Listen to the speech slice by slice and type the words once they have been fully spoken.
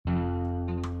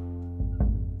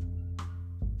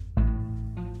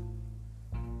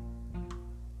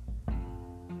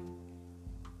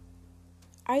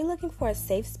Are you looking for a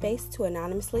safe space to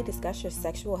anonymously discuss your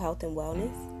sexual health and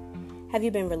wellness? Have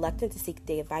you been reluctant to seek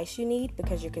the advice you need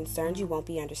because you're concerned you won't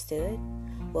be understood?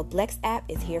 Well, Blex app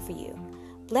is here for you.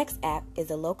 Blex app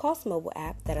is a low-cost mobile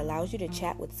app that allows you to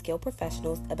chat with skilled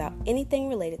professionals about anything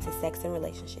related to sex and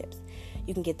relationships.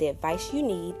 You can get the advice you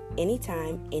need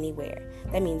anytime, anywhere.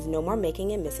 That means no more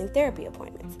making and missing therapy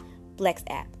appointments. Blex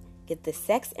app. Get the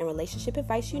sex and relationship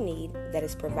advice you need that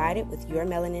is provided with your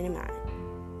melanin in mind.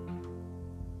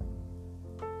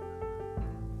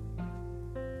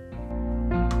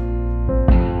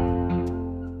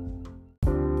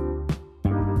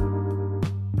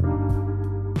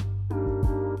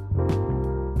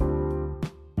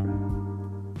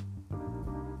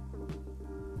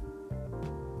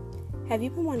 Have you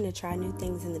been wanting to try new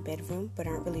things in the bedroom but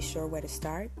aren't really sure where to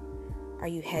start? Are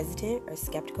you hesitant or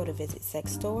skeptical to visit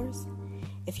sex stores?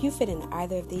 If you fit in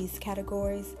either of these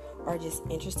categories or are just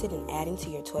interested in adding to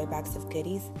your toy box of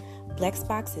goodies,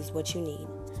 Blexbox is what you need.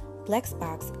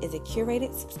 Blexbox is a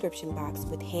curated subscription box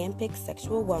with hand-picked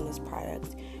sexual wellness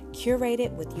products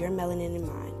curated with your melanin in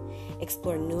mind.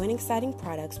 Explore new and exciting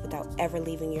products without ever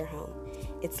leaving your home.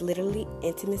 It's literally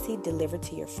intimacy delivered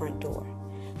to your front door.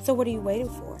 So what are you waiting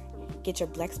for? Get your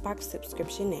Blexbox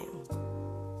subscription now.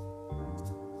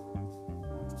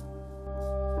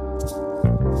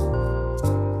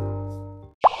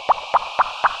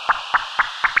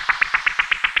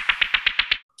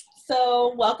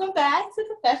 So, welcome back to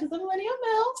Confessions of Millennial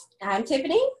Milk. I'm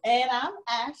Tiffany. And I'm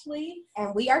Ashley.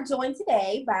 And we are joined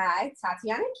today by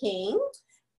Tatiana King.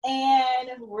 And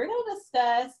we're going to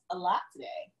discuss a lot today.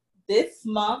 This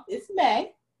month is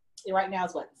May. Right now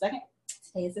is what, the 2nd?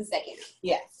 Today is the 2nd.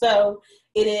 Yeah. So,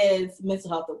 it is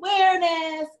mental health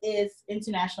awareness. It's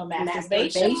International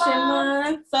Masturbation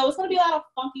Month. So, it's going to be a lot of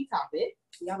funky topics.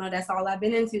 Y'all know that's all I've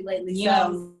been into lately.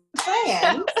 So,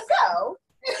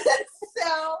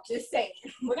 just saying.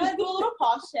 We're going to do a little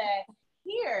pulse check.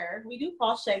 Here, we do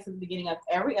pulse checks at the beginning of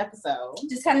every episode.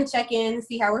 Just kind of check in and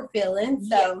see how we're feeling.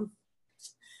 So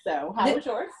how was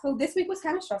yours? So this week was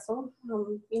kind of stressful.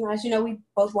 As you know, we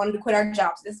both wanted to quit our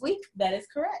jobs this week. That is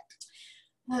correct.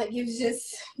 It was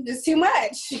just too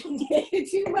much.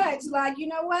 Too much. Like, you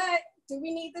know what? Do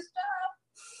we need this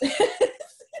job?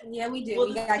 Yeah, we do. Well,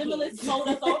 we the got stimulus kids. hold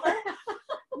us over.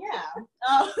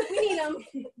 Yeah. We need them.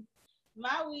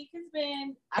 My week has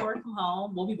been, I work from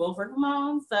home. Well, we both work from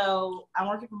home. So I'm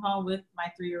working from home with my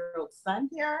 3-year-old son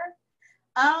here.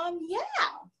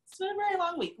 It's been a very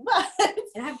long week. But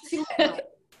And I have two, a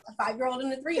 5-year-old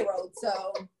and a 3-year-old.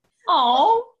 So,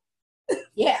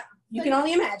 yeah, you can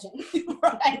only imagine.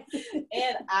 Right.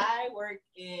 And I work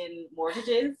in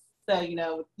mortgages. So,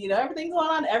 everything's going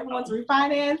on. Everyone's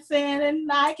refinancing, and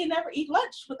I can never eat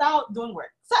lunch without doing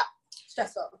work. So,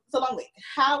 Stressful. it's a long week.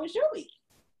 How was your week?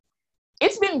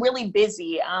 It's been really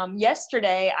busy.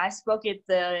 Yesterday, I spoke at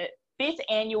the 5th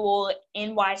annual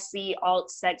NYC Alt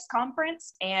Sex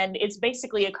Conference, and it's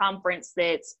basically a conference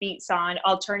that speaks on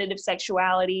alternative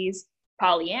sexualities,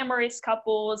 polyamorous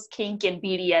couples, kink, and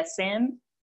BDSM.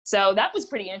 So that was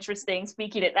pretty interesting,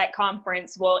 speaking at that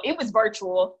conference. Well, it was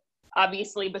virtual,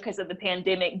 obviously, because of the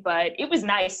pandemic, but it was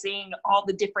nice seeing all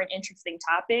the different interesting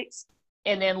topics.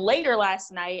 And then later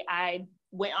last night, I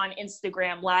went on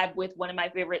Instagram Live with one of my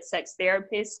favorite sex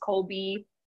therapists, Colby.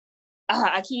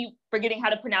 I keep forgetting how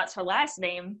to pronounce her last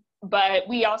name, but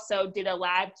we also did a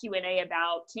live Q&A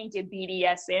about kink and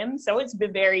BDSM. So it's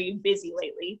been very busy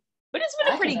lately, but it's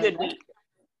been a pretty good week.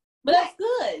 But that's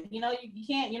good.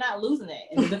 You're not losing it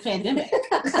in the pandemic.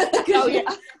 Oh, yeah.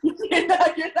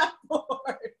 You're not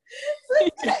bored. So,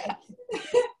 okay.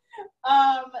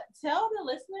 Tell the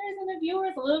listeners and the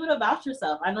viewers a little bit about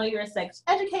yourself. I know you're a sex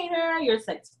educator, you're a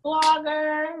sex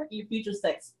blogger, you're a future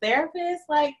sex therapist.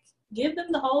 Like, give them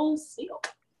the whole spiel.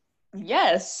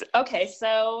 Yes. Okay.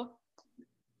 So,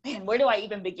 man, where do I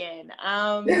even begin?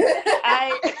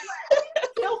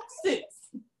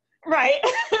 Right.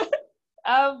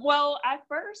 Well, I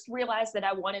first realized that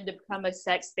I wanted to become a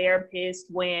sex therapist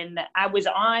when I was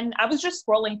just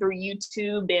scrolling through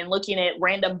YouTube and looking at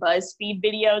random BuzzFeed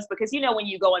videos, because, when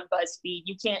you go on BuzzFeed,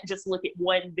 you can't just look at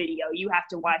one video. You have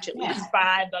to watch at least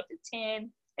 5 up to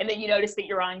 10. And then you notice that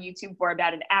you're on YouTube for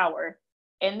about an hour.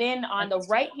 And then on the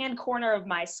right-hand corner of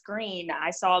my screen,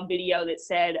 I saw a video that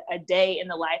said a day in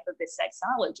the life of a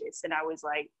sexologist. And I was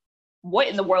like, what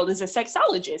in the world is a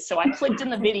sexologist? So I clicked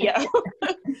in the video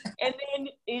and then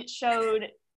it showed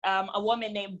a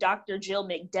woman named Dr. Jill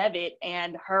McDevitt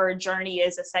and her journey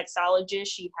as a sexologist.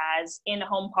 She has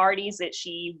in-home parties that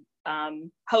she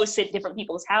hosts at different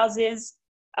people's houses,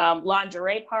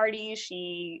 lingerie parties.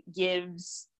 She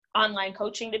gives online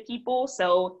coaching to people.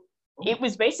 So it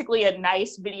was basically a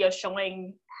nice video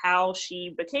showing how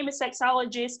she became a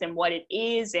sexologist and what it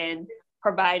is, and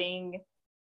providing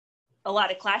a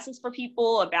lot of classes for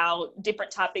people about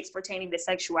different topics pertaining to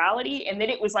sexuality. And then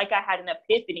it was like I had an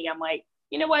epiphany. I'm like,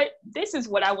 you know what? This is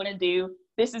what I want to do.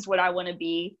 This is what I want to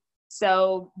be.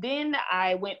 So then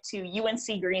I went to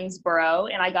UNC Greensboro,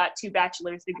 and I got 2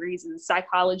 bachelor's degrees in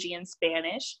psychology and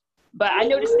Spanish. But I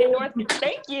noticed in North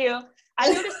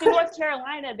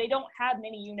Carolina, they don't have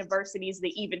many universities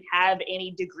that even have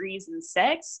any degrees in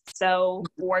sex. So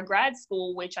for grad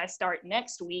school, which I start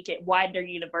next week at Widener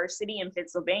University in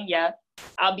Pennsylvania,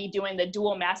 I'll be doing the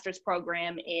dual master's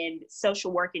program in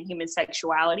social work and human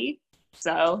sexuality.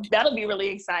 So that'll be really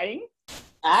exciting.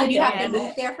 So you have to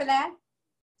move there for that?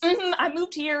 I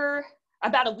moved here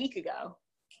about a week ago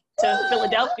to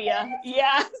Philadelphia.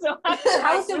 Yeah, so I'm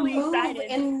How's the really move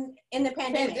excited. in the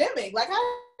pandemic? Like, how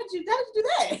did you do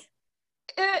that?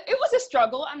 It was a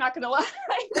struggle. I'm not gonna lie.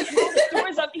 All the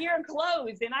stores up here are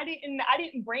closed, and I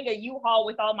didn't bring a U-Haul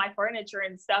with all my furniture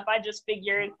and stuff. I just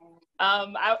figured,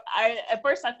 I at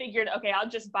first I figured, okay, I'll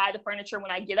just buy the furniture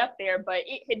when I get up there. But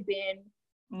it had been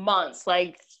months.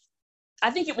 Like, I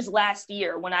think it was last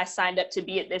year when I signed up to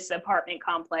be at this apartment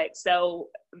complex. So,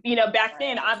 you know, back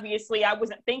then, obviously, I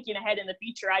wasn't thinking ahead in the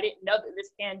future. I didn't know that this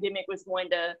pandemic was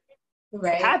going to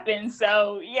happen.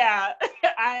 So, yeah,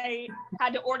 I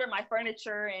had to order my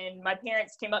furniture, and my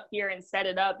parents came up here and set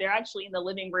it up. They're actually in the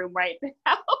living room right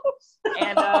now.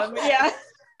 And, yeah.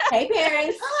 Hey,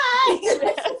 parents. Hi.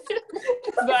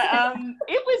 But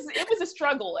it was a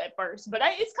struggle at first, but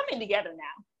it's coming together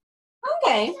now.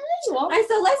 Okay. All right,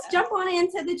 so let's jump on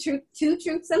into the 2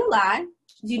 truths and a lie.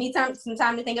 Do you need some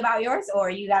time to think about yours,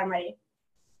 or you got them ready?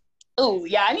 Oh,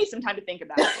 yeah, I need some time to think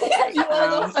about it.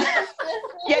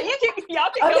 Yeah,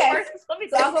 y'all can go first.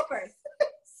 I'll go first.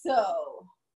 So,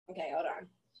 okay, hold on.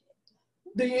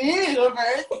 Do you need to go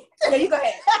first? Yeah, you go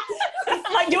ahead.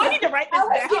 Like, do I need to write this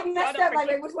down? I was getting messed up,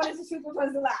 like, which one is the truth, which one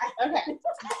is the lie? Okay,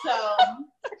 so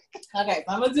I'm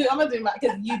gonna do my,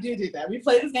 because you do that. We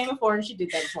played this game before, and she did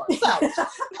that before.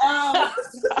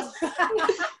 So,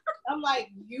 I'm like,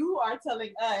 you are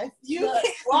telling us.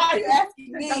 Why are you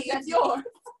asking me? It's yours.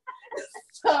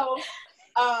 So,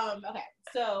 okay.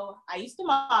 So I used to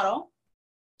model.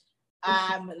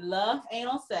 I love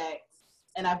anal sex,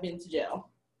 and I've been to jail.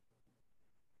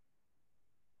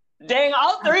 Dang,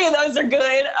 all 3 of those are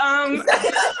good.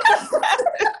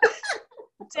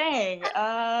 Dang.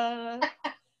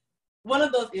 One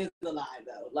of those is a lie,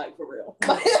 though, like, for real.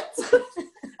 But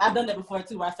I've done that before,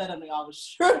 too, where I said something I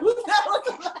was true. One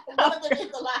of them is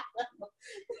a lie.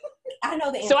 I know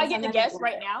the answer. So I get to guess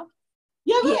right now?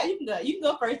 Yeah, you can go. You can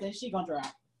go first, and she gonna try.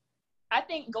 I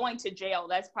think going to jail,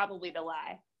 that's probably the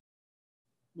lie.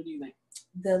 What do you think?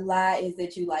 The lie is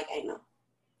that you like anal.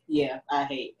 Yeah, I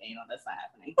hate anal. That's not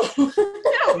happening.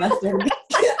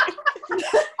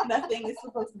 Nothing is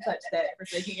supposed to touch that for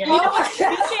taking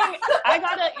I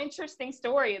got an interesting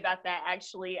story about that,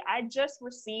 actually. I just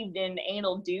received an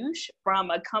anal douche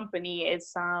from a company.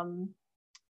 It's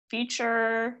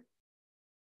Future.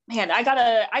 Man, I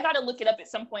gotta look it up at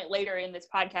some point later in this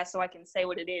podcast so I can say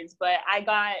what it is. But I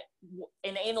got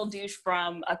an anal douche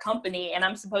from a company, and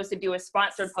I'm supposed to do a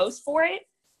sponsored post for it.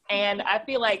 And I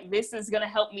feel like this is gonna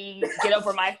help me get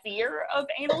over my fear of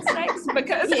anal sex,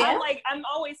 because I'm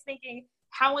always thinking,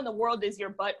 how in the world does your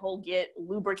butthole get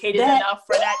lubricated enough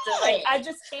for that to, like, I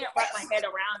just can't wrap my head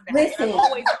around that. Listen, and I'm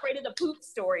always afraid of the poop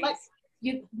stories. Like,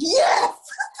 yes.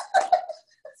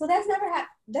 So that's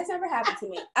never happened to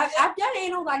me. I've done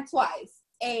anal like twice,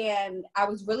 and I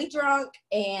was really drunk,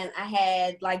 and I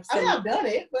had like I've done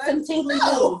it, but some tingly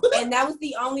lube, and that was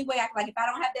the only way I could, like, if I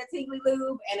don't have that tingly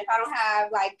lube, and if I don't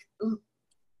have like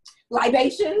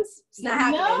libations, it's not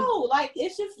happening. No, like,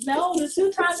 it's just, the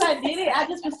 2 times I did it, I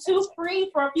just was too free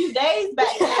for a few days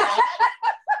back then.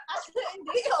 I couldn't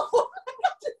deal.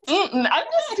 I'm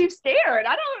just too scared.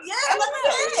 I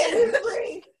don't.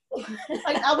 Free.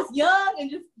 Like, I was young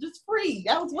and just free.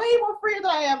 I was way more free than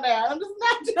I am now. I'm just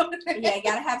not doing it. Yeah, you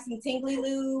gotta have some tingly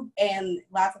lube and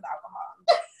lots of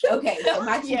alcohol. Okay, so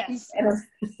my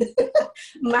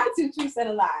 2 truths and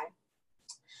a lie.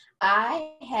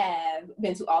 I have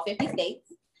been to all 50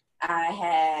 states. I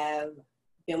have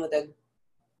been with a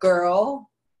girl,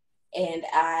 and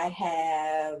I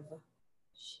have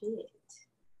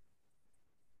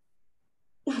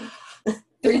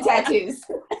 3 tattoos.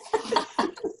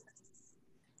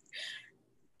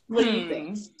 What do you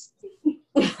think?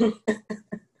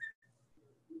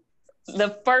 The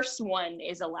first one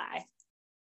is a lie.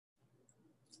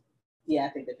 Yeah, I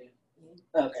think they do.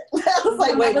 Okay. I was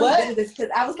like, wait, what? Because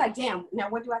I was like, damn, now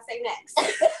what do I say next?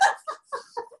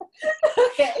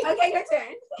 Okay, your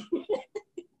turn.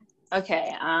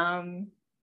 Okay.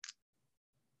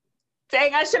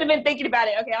 Dang, I should have been thinking about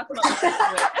it. Okay, I'll come up with it.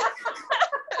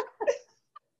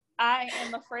 I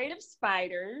am afraid of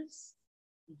spiders.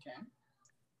 Okay.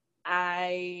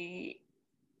 I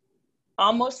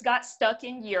almost got stuck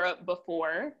in Europe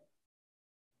before.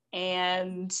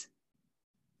 And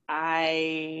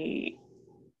I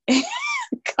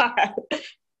God.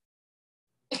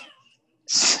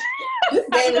 This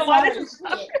game is hard as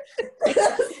shit.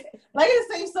 Like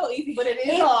it seems so easy, but it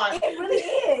is hard. It really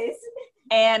is.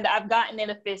 And I've gotten in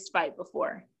a fist fight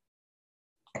before.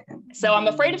 So I'm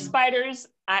afraid of spiders.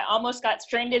 I almost got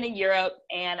stranded in Europe,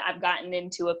 and I've gotten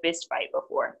into a fist fight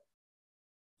before.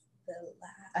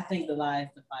 I think the lie is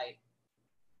the fight.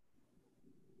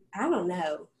 I don't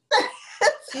know.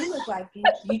 She looks like you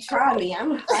try me, I'm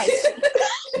gonna fight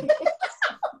you.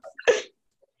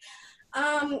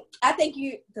 I think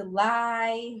the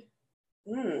lie.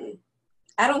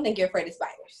 I don't think you're afraid of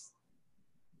spiders.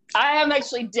 I am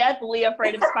actually deathly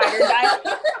afraid of spiders.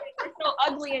 They're so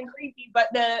ugly and creepy, but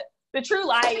the true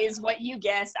lie is what you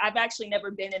guessed. I've actually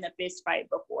never been in a fist fight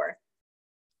before.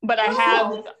 But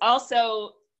I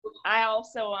also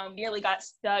nearly got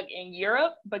stuck in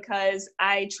Europe because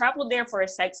I traveled there for a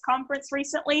sex conference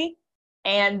recently,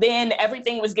 and then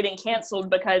everything was getting canceled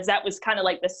because that was kind of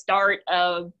like the start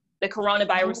of the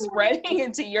coronavirus spreading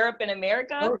into Europe and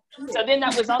America. So then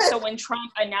that was also when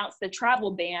Trump announced the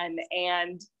travel ban.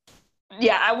 And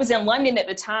yeah, I was in London at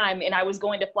the time, and I was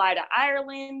going to fly to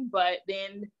Ireland, but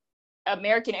then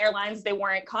American Airlines, they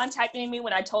weren't contacting me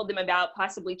when I told them about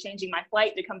possibly changing my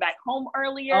flight to come back home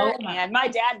earlier. And my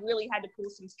dad really had to pull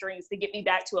some strings to get me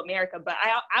back to America, but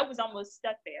I was almost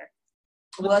stuck there.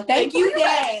 Well, thank you,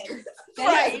 Dad.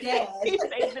 Right. Dad. He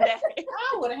saved the day.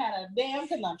 I would have had a damn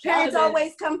conundrum. Parents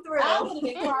always come through. I would have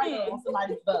been crying on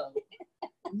somebody's boat.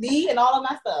 Me and all of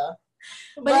my stuff.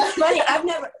 But it's funny,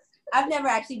 I've never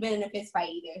actually been in a fist fight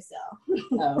either, so.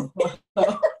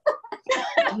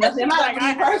 Nothing like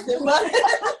a person, but sometimes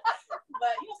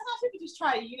people just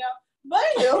try to, But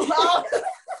right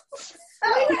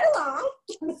along.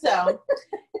 So,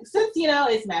 since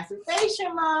it's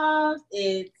masturbation month,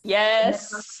 it's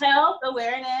yes, health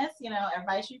awareness.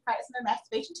 Everybody should be practicing their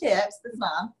masturbation tips this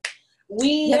month.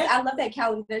 Yes, I love that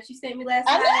calendar that you sent me last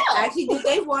night. I actually did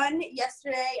day 1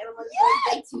 yesterday, and I'm going to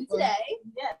do day 2 today.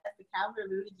 Yes, the calendar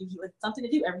really gives you something to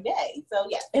do every day. So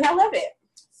yes, and I love it.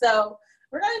 So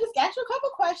we're going to just ask you a couple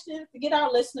questions to get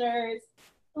our listeners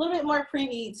a little bit more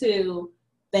privy to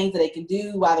things that they can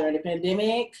do while they're in a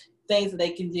pandemic, things that they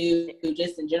can do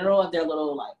just in general if they're a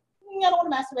little like, I don't want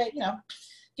to masturbate,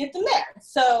 get them there.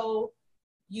 So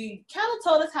you kind of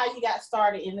told us how you got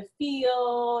started in the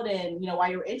field and, why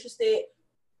you were interested.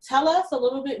 Tell us a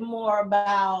little bit more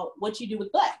about what you do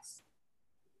with Blex.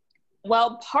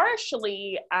 Well,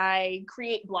 partially I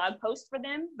create blog posts for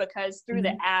them because through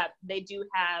the app, they do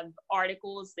have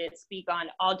articles that speak on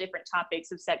all different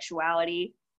topics of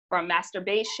sexuality, from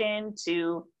masturbation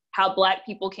to how Black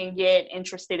people can get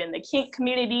interested in the kink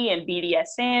community and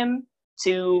BDSM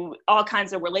to all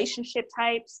kinds of relationship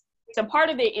types. So part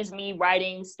of it is me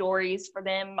writing stories for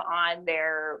them on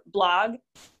their blog.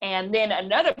 And then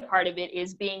another part of it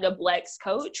is being a Blex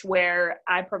coach, where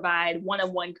I provide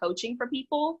one-on-one coaching for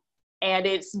people. And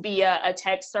it's via a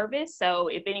text service. So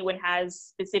if anyone has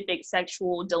specific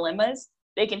sexual dilemmas,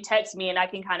 they can text me and I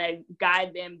can kind of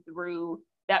guide them through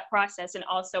that process and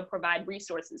also provide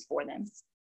resources for them.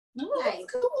 Oh, that's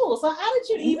cool. So how did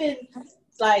you even,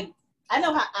 I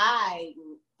know how I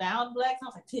found Blex. I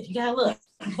was like, Tiff, you gotta look.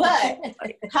 But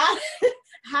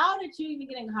how did you even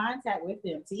get in contact with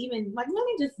them to even, let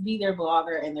me just be their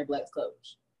blogger and their Blex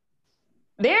coach?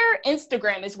 Their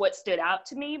Instagram is what stood out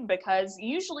to me because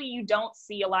usually you don't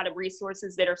see a lot of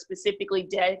resources that are specifically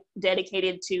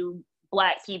dedicated to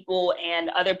Black people and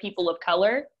other people of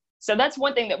color. So that's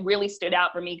one thing that really stood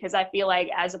out for me because I feel like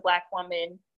as a Black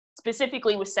woman,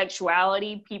 specifically with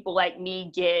sexuality, people like me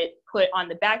get put on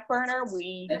the back burner.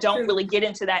 We don't really get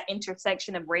into that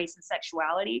intersection of race and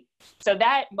sexuality. So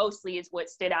that mostly is what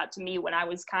stood out to me when I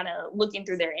was kind of looking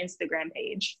through their Instagram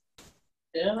page.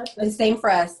 Yeah, the same for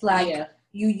us.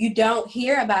 You don't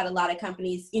hear about a lot of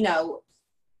companies,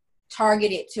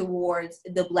 targeted towards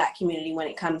the Black community when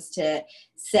it comes to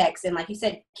sex and, like you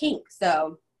said, kink.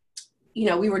 So,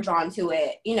 we were drawn to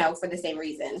it, for the same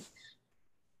reason.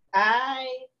 I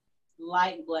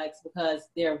like Blex because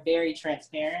they're very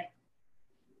transparent.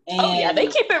 And they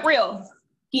keep it real.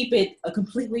 Keep it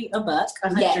completely a buck,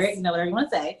 100, yes. Whatever you want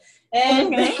to say.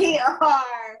 And they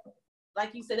are,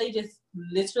 like you said, they just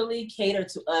literally cater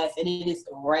to us, and it is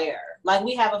rare.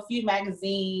 We have a few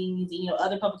magazines,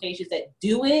 other publications that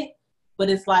do it, but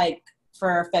it's like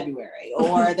for February,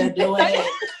 or they're doing it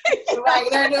like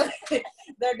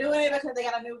they're doing it because they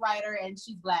got a new writer and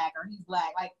she's Black or he's Black.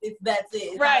 Like that's it.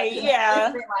 It's right? Not, yeah.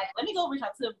 it's like, let me go reach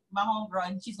out to my homegirl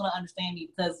and she's gonna understand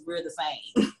me because we're the same.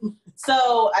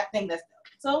 So I think that's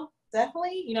dope. So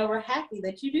definitely, we're happy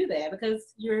that you do that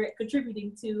because you're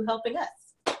contributing to helping us.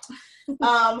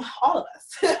 All of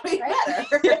us be better.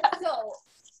 So,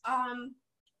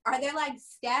 are there like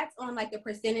stats on like the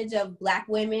percentage of Black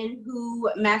women who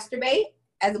masturbate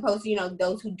as opposed to,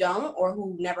 those who don't or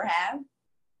who never have?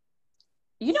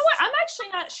 You know what? I'm actually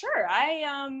not sure.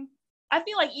 I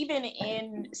feel like even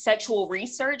in sexual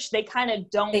research, they kind of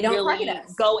don't really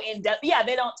go in depth. Yeah,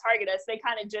 they don't target us. They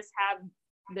kind of just have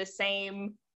the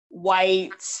same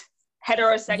white,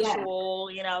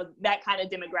 heterosexual, that kind of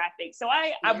demographic. So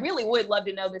I really would love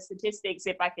to know the statistics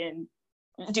if I can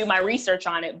do my research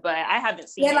on it, but I haven't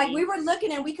seen any. Like we were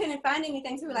looking and we couldn't find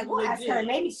anything, so we were like, we'll ask her,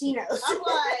 maybe she knows. I'm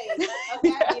like,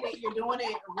 okay, I get it, you're doing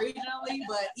it regionally,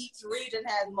 but each region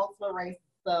has multiple races,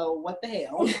 so what the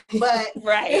hell? But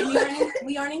right,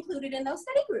 we aren't included in those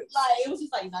study groups. Like it was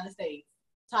just like United States,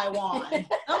 Taiwan.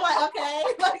 I'm like, okay.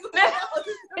 Like, yeah,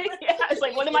 it's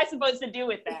like, what am I supposed to do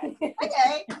with that?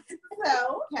 Okay.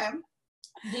 So,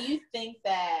 do you think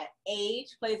that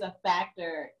age plays a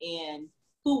factor in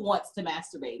who wants to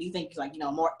masturbate? Do you think it's like,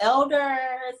 more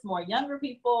elders, more younger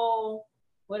people?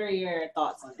 What are your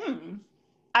thoughts on that?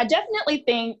 I definitely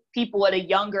think people at a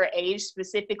younger age,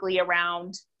 specifically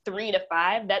around 3 to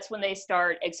 5, that's when they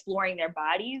start exploring their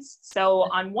bodies. So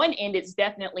on one end, it's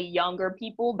definitely younger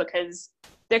people because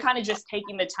they're kind of just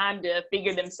taking the time to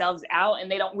figure themselves out and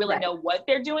they don't really know what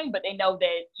they're doing, but they know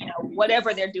that,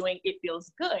 whatever they're doing, it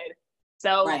feels good.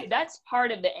 So that's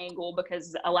part of the angle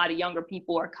because a lot of younger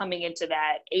people are coming into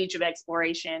that age of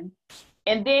exploration.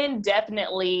 And then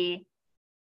definitely,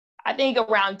 I think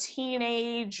around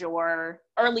teenage or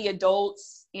early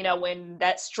adults, when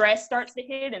that stress starts to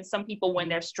hit, and some people, when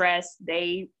they're stressed,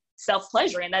 they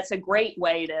self-pleasure. And that's a great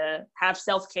way to have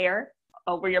self-care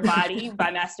over your body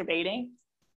by masturbating.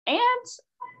 And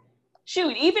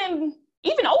shoot, even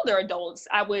older adults,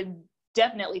 I would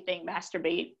definitely think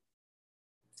masturbate.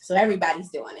 So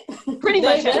everybody's doing it. Pretty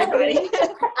much everybody.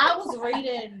 I was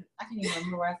reading, I can't even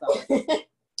remember where I saw it.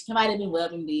 It might have been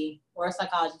WebMD or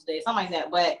Psychology Today, something like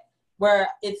that, but where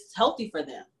it's healthy for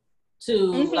them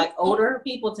to, like older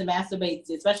people to masturbate,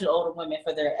 especially older women,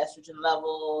 for their estrogen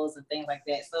levels and things like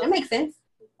that. So that makes sense.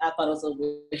 I thought it was so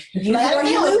weird. I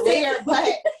think it was weird, but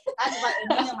I just like,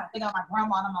 and then I'm thinking of my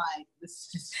grandma, and I'm like, this is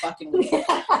just fucking weird.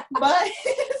 But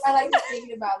I like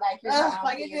thinking about like your mom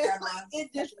like and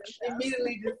it just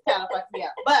immediately just kind of fucks me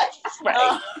out. But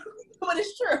but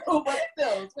it's true. But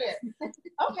still, it's weird.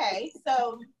 Okay,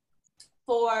 so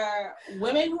for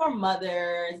women who are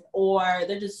mothers or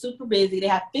they're just super busy, they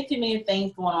have 50 million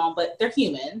things going on, but they're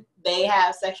human. They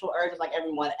have sexual urges like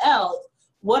everyone else.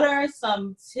 What are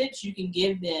some tips you can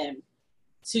give them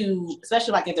to,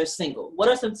 especially like if they're single, what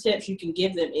are some tips you can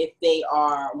give them if they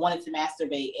are wanting to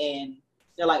masturbate and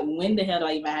they're like, when the hell do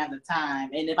I even have the time?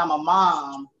 And if I'm a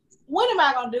mom, when am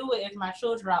I gonna do it if my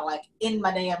children are like in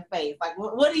my damn face? Like,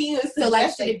 what do you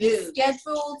suggest they do?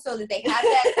 Schedule so that they have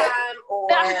that time, or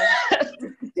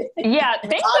yeah,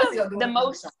 think of the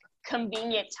most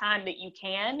convenient time that you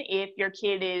can. If your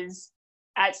kid is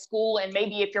at school and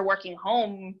maybe if you're working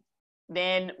home,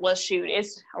 then well, shoot,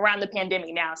 it's around the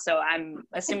pandemic now, so I'm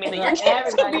assuming that your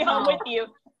kids will be home with you.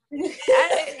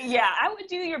 I would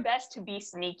do your best to be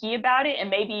sneaky about it, and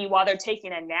maybe while they're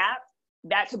taking a nap,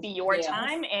 that could be your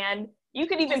time, and you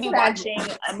could even be watching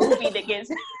a movie that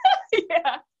gets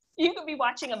you could be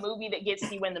watching a movie that gets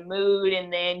you in the mood,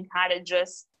 and then kind of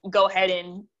just go ahead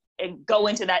and go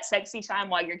into that sexy time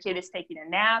while your kid is taking a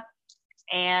nap.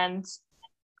 And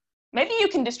maybe you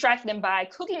can distract them by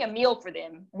cooking a meal for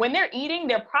them. When they're eating,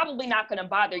 they're probably not going to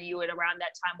bother you at around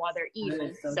that time while they're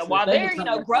eating. So while they're,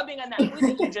 grubbing on that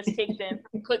food that you just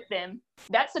cook them,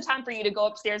 that's the time for you to go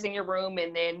upstairs in your room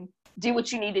and then do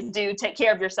what you need to do, take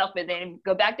care of yourself, and then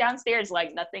go back downstairs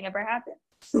like nothing ever happened.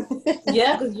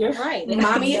 Yeah, because you're right.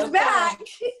 Mommy is back.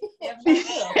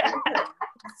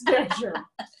 It's true.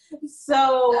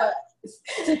 So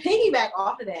to piggyback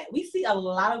off of that, we see a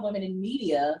lot of women in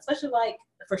media, especially like,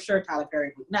 for sure, not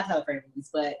Tyler Perry movies,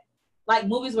 but like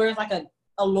movies where it's like a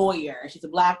lawyer. She's a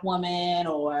Black woman,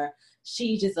 or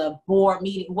she's just a board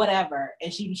meeting, whatever,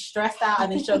 and she'd be stressed out,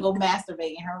 and then she'll go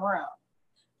masturbate in her room,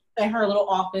 in her little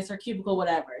office, her cubicle,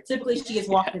 whatever. Typically, she gets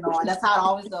walked in on. That's how it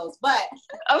always goes. But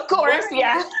of course,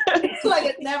 yeah, like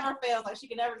it never fails. Like she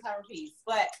can never have her peace.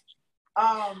 But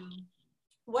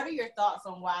what are your thoughts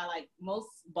on why, like, most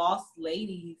boss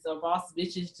ladies or boss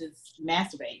bitches just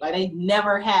masturbate? Like, they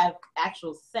never have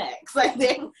actual sex. Like,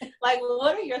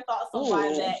 what are your thoughts on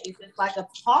why that is just like a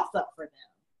toss-up for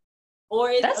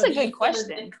them? That's a good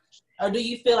question. Or do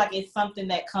you feel like it's something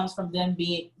that comes from them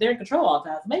they're in control all the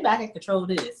time? So maybe I can control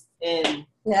this. And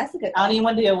that's a good I don't even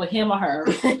want to deal with him or her.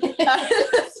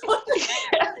 I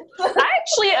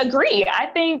actually agree. I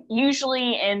think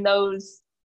usually in those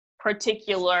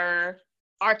particular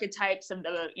archetypes of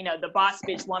the boss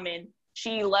bitch woman,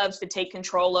 she loves to take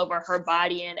control over her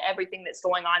body and everything that's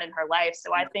going on in her life.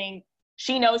 So I think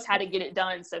she knows how to get it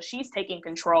done. So she's taking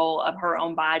control of her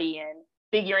own body and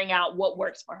figuring out what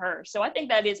works for her. So I think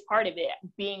that is part of it,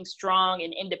 being strong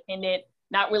and independent,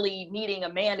 not really needing a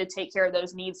man to take care of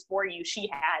those needs for you. She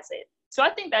has it. So I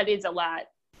think that has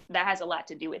a lot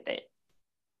to do with it.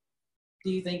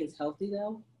 Do you think it's healthy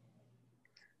though?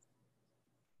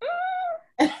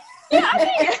 Yeah,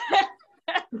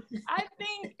 I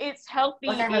think it's healthy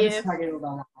if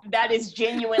that is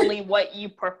genuinely what you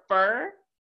prefer.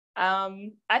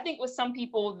 I think with some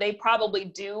people, they probably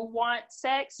do want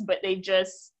sex, but they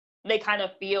kind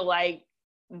of feel like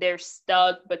they're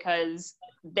stuck because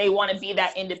they want to be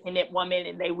that independent woman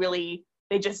and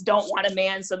they just don't want a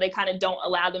man. So they kind of don't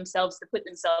allow themselves to put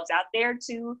themselves out there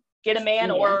to get a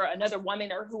man or another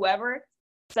woman or whoever.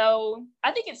 So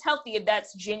I think it's healthy if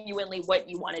that's genuinely what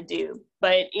you want to do.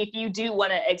 But if you do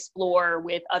want to explore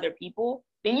with other people,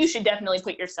 then you should definitely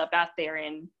put yourself out there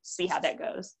and see how that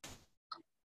goes.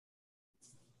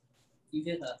 You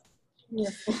did her. Yeah.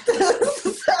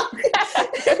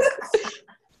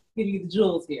 Give you the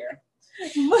jewels here.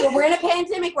 Well, we're in a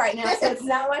pandemic right now, so it's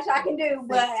not much I can do.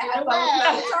 But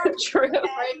True. Great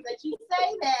that you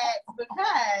say that,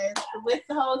 because with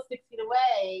the whole 6 feet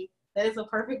away, that is a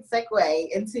perfect segue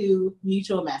into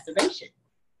mutual masturbation.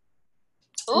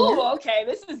 Oh, okay.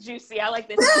 This is juicy. I like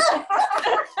this.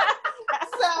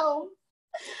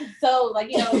 So, like,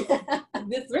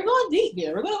 we're going deep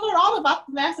here. We're going to learn all about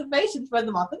the masturbation for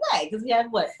the month of May, because we have,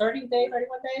 30 days, 31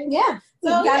 days? Yeah.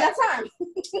 So, we got enough time.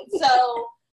 So,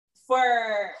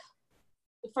 for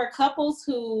couples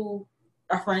who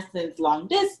are, for instance, long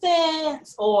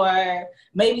distance, or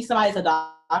maybe somebody's a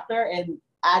doctor, and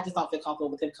I just don't feel comfortable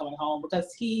with him coming home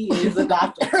because he is a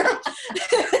doctor.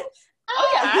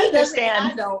 I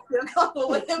understand. I don't feel comfortable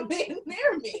with him being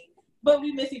near me, but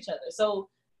we miss each other. So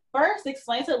first,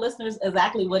 explain to the listeners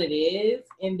exactly what it is,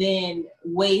 and then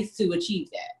ways to achieve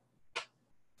that.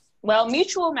 Well,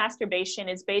 mutual masturbation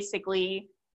is basically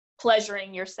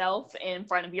pleasuring yourself in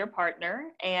front of your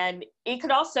partner, and it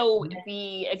could also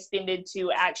be extended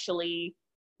to actually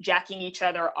jacking each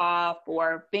other off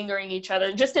or fingering each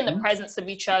other just in the presence of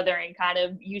each other, and kind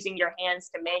of using your hands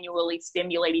to manually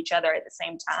stimulate each other at the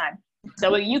same time.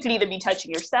 So you could either be touching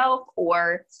yourself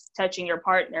or touching your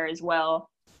partner as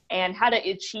well. And how to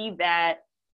achieve that?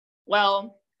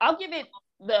 Well, I'll give it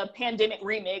the pandemic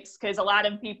remix, because a lot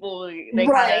of people, they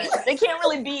can't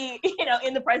really be,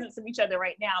 in the presence of each other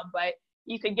right now, but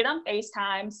you could get on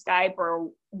FaceTime, Skype, or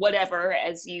whatever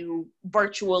as you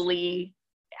virtually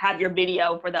have your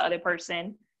video for the other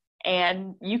person.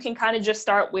 And you can kind of just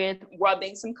start with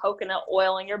rubbing some coconut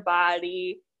oil on your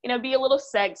body, be a little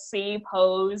sexy,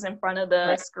 pose in front of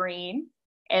the screen,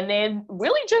 and then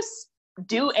really just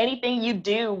do anything you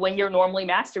do when you're normally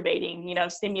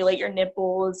masturbating, stimulate your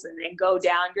nipples, and then go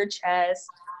down your chest,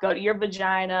 go to your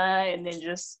vagina, and then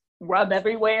just rub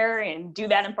everywhere and do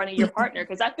that in front of your partner.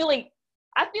 Because I feel like,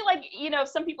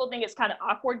 some people think it's kind of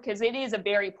awkward because it is a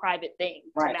very private thing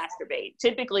to masturbate.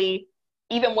 Typically,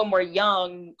 even when we're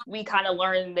young, we kind of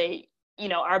learn that,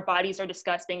 our bodies are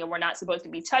disgusting and we're not supposed to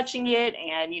be touching it.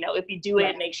 And, if you do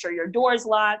it, make sure your door's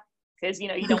locked, because, you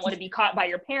don't want to be caught by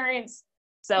your parents.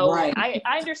 So I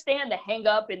understand the hang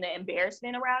up and the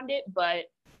embarrassment around it, but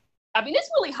I mean, it's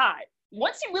really hot.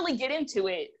 Once you really get into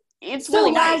it, it's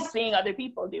really nice seeing other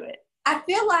people do it. I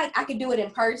feel like I could do it in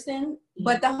person,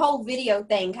 but the whole video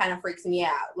thing kind of freaks me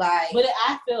out. But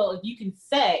I feel if you can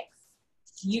sex,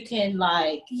 you can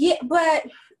yeah, but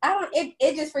I don't.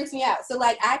 It just freaks me out. So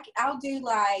I'll do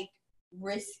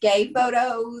risque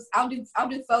photos. I'll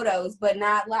do photos, but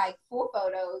not full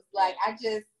photos.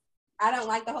 I don't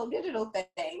like the whole digital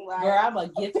thing. Girl, I'm a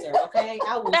gifter, okay?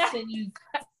 I will send you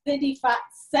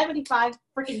 75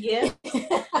 freaking gifts.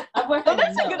 Well,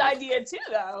 that's a good idea too,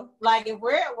 though. If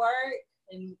we're at work,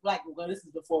 and this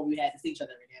is before we had to see each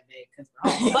other every damn day because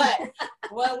we're home.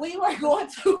 But when we were going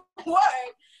to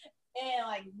work,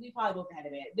 and we probably both had a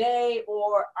bad day,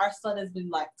 or our son has been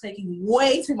taking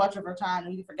way too much of our time,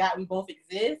 and we forgot we both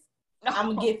exist.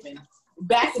 I'm gifting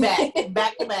back to back,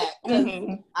 back to back.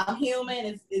 I'm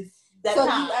human. It's that so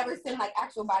time. do you ever send like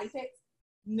actual body pics?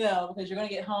 No, because you're gonna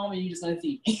get home and you're just gonna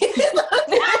see me.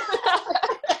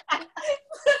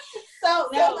 So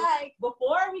like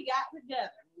before we got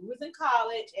together, we was in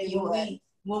college, and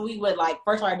when we would like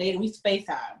first start dating, we used to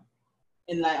FaceTime.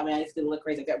 And like, I mean, I used to look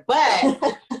crazy there,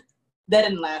 but that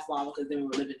didn't last long because then we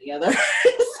were living together.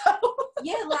 So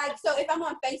yeah, like so if I'm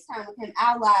on FaceTime with him,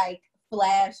 I'll like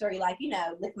flash or like, you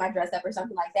know, lift my dress up or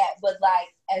something like that. But like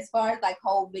as far as like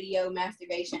whole video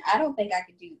masturbation, I don't think I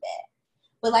could do that.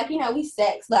 But like, you know, we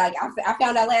sex. Like I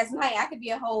found out last night I could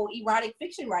be a whole erotic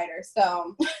fiction writer.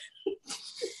 So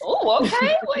oh,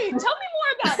 okay. Wait, tell me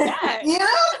more about that. You know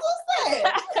what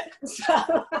I'm saying?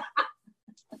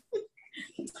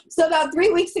 So about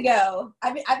 3 weeks ago,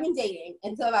 I've been dating,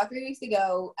 and so about 3 weeks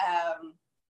ago,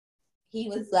 he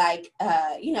was like,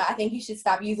 you know, I think you should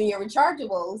stop using your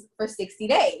rechargeables for 60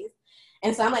 days.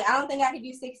 And so I'm like, I don't think I could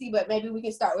do 60, but maybe we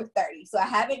can start with 30. So I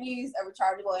haven't used a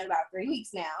rechargeable in about 3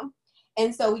 weeks now.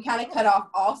 And so we kind of cut off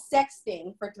all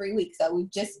sexting for 3 weeks. So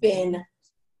we've just been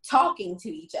talking to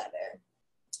each other.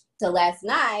 So last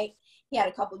night, he had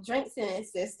a couple drinks in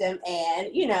his system, and,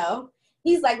 you know,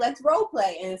 he's like, let's role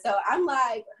play. And so I'm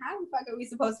like, how the fuck are we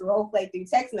supposed to role play through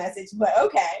text message? But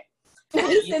okay.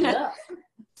 Send a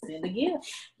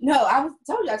gift. No,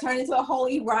 told you I turned into a whole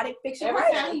erotic fiction Every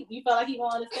writer. time you felt like he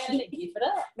won't understand it, give it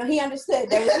up. No, he understood.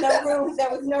 There was no room.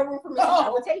 There was no room for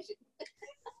misinterpretation.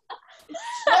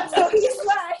 So he's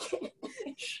like,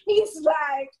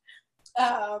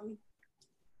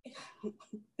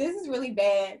 this is really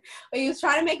bad. But he was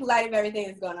trying to make light of everything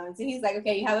that's going on. So he's like,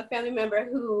 okay, you have a family member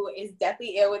who is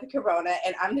deathly ill with corona,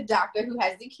 and I'm the doctor who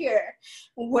has the cure.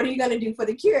 What are you going to do for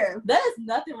the cure? There's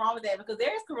nothing wrong with that because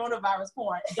there's coronavirus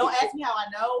porn. Don't ask me how I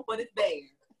know, but it's there.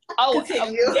 Oh, I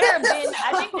think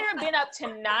there have been up to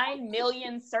 9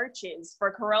 million searches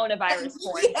for coronavirus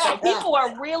porn. Yeah. So people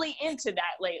are really into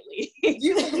that lately.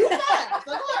 You have.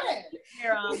 So go ahead.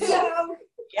 So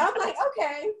I'm like,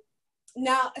 okay.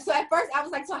 Now, so at first I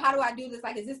was like, so how do I do this?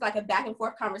 Like, is this like a back and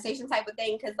forth conversation type of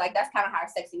thing? Because like, that's kind of how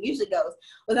sexting usually goes.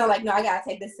 But then I'm like, no, I got to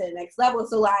take this to the next level.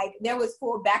 So like, there was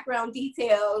full background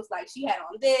details. Like she had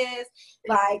on this,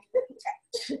 like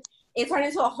it turned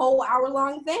into a whole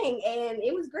hour-long thing, and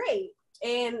it was great.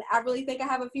 And I really think I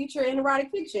have a future in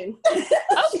erotic fiction. Okay, look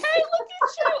at you.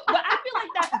 But I feel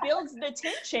like that builds the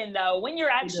tension, though, when you're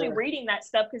actually reading that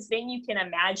stuff, because then you can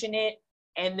imagine it,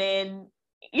 and then,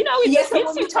 you know, it just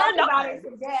gets you turned on.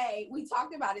 We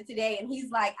talked about it today, and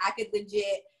he's like, I could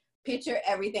legit picture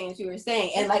everything that you were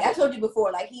saying. And like I told you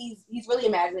before, like he's really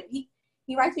imaginative. He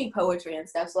writes me poetry and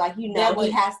stuff, so like, you know,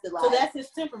 he has to like. So that's his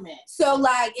temperament. So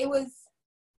like, it was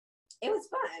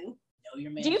fun.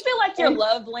 Do you feel like your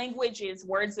love language is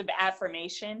words of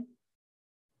affirmation?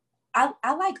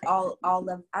 I like I'm all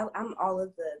of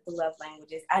the love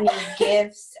languages. I need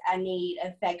gifts. I need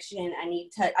affection. I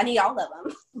need touch. I need all of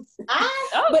them.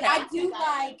 But I do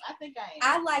like. I think I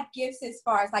am. I like gifts as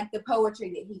far as like the poetry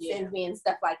that he sends me and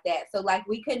stuff like that. So like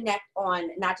we connect on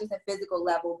not just a physical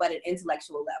level, but an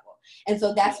intellectual level. And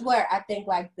so that's where I think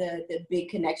like the big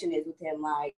connection is with him,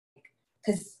 like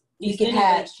because. He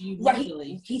stimulates you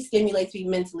mentally. He stimulates me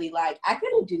mentally. Like I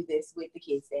couldn't do this with the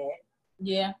kids' dad.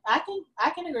 Yeah, I can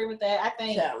agree with that. I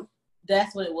think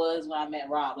that's what it was when I met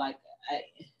Rob. Like,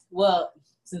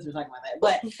 since we're talking about that,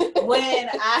 but when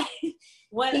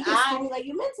he can stimulate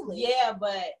you mentally. Yeah,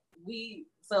 but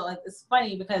so it's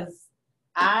funny because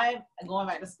I'm going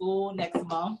back to school next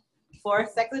month for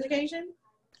sex education.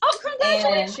 Oh,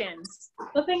 congratulations!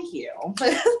 Well, thank you.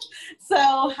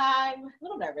 So I'm a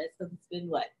little nervous because it's been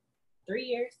 3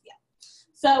 years? Yeah.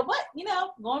 So, but,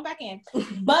 going back in.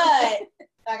 But,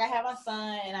 like, I have my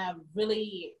son, and I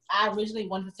originally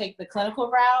wanted to take the clinical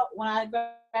route when I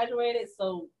graduated,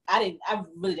 so I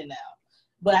really didn't know.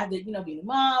 But after, being a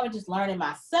mom and just learning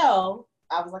myself,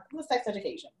 I was like, what's sex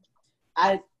education?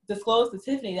 I disclosed to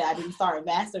Tiffany that I didn't start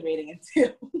masturbating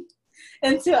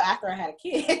until after I had a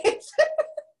kid.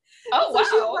 Oh, so wow.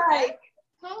 She was like,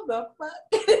 how the fuck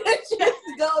did it just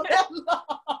go that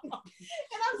long?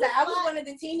 And I was one of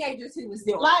the teenagers who was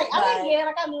doing it. I knew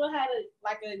I had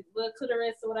a little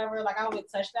clitoris or whatever. Like I would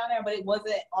touch down there, but it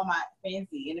wasn't on my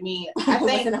fancy. And I mean, I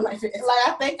think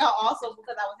I also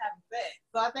because I was having sex.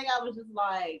 So I think I was just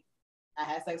like, I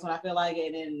had sex when I feel like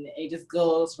it, and it just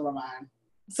goes from my mind.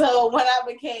 So when I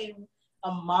became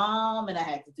a mom and I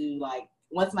had to do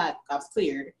once I was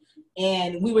cleared,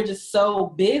 and we were just so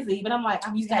busy, but I'm like,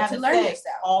 I'm used to having sex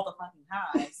all the fucking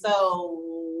time.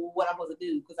 So what I'm supposed to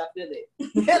do? Because I feel it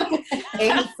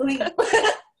and sleep,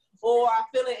 or I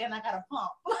feel it and I got to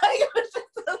pump.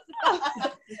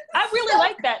 I really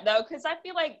like that though, because I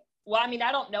feel like I mean,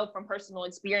 I don't know from personal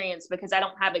experience because I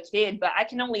don't have a kid, but I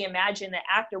can only imagine that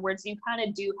afterwards you kind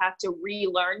of do have to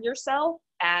relearn yourself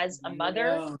as a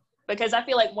mother, because I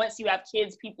feel like once you have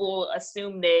kids, people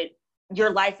assume that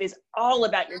your life is all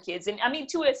about your kids. And I mean,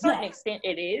 to a certain extent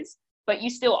it is, but you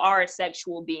still are a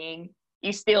sexual being.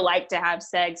 You still like to have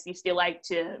sex. You still like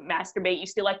to masturbate. You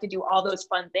still like to do all those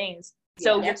fun things.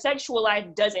 So your sexual life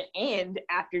doesn't end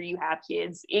after you have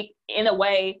kids. It, in a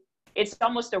way, it's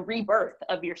almost a rebirth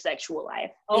of your sexual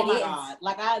life. Oh my God.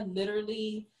 Like I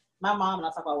literally, my mom, and I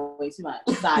talk about way too much,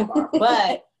 sidebar,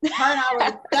 but her and I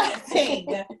were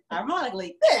discussing,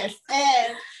 ironically, this.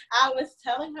 And I was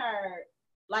telling her,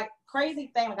 like,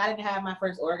 crazy thing, like I didn't have my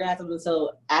first orgasm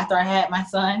until after I had my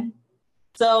son.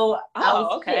 So I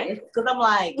was okay. Because I'm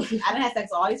like, I didn't have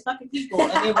sex with all these fucking people,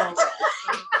 and they were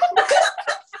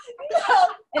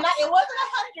and it wasn't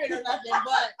 100 or nothing,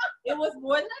 but it was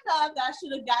more than enough that I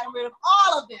should have gotten rid of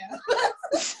all of them.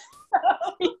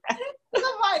 So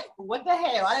I'm like, what the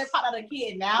hell? I didn't pop out a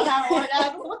kid. Now I'm having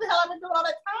orgasms. What the hell I've been doing all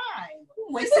that time?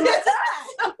 Wasting my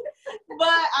time.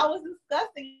 But I was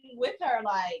discussing with her,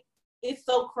 like, it's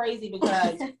so crazy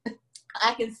because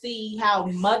I can see how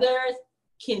mothers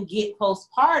can get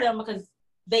postpartum because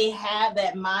they have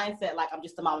that mindset, like, I'm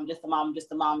just a mom, I'm just a mom, I'm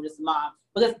just a mom, I'm just a mom,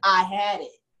 because I had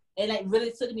it. And it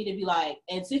really took me to be like,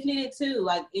 and Tiffany did too,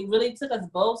 like, it really took us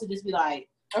both to just be like,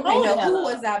 okay, no, who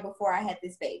was I before I had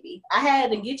this baby? I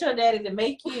had to get your daddy to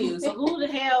make you, so who the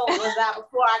hell was I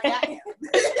before I got him?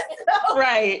 So,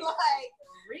 right. Like,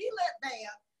 relit down.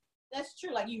 That's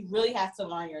true. Like, you really have to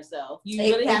learn yourself. You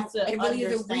really have to really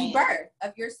is a rebirth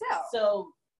of yourself.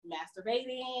 So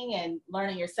masturbating and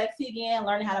learning you're sexy again,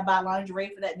 learning how to buy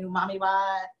lingerie for that new mommy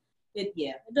vibe. It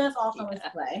does all come into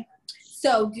play.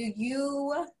 So do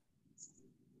you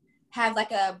have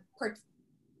like a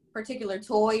particular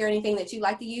toy or anything that you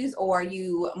like to use, or are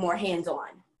you more hands-on?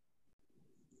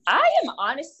 I am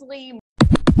honestly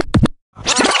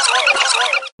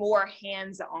more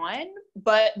hands-on,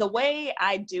 but the way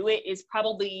I do it is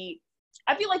probably,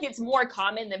 I feel like it's more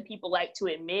common than people like to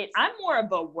admit. I'm more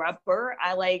of a rubber.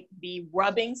 I like the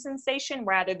rubbing sensation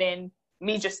rather than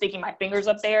me just sticking my fingers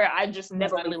up there. I just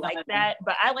never really liked that.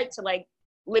 But I like to like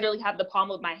literally have the palm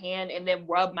of my hand and then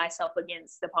rub myself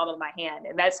against the palm of my hand.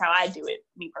 And that's how I do it,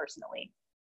 me personally.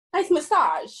 Nice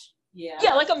massage. Yeah.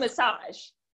 Yeah, like a massage.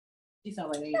 She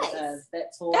sounds like me because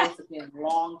that toy took me a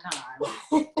long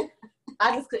time.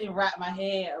 I just couldn't wrap my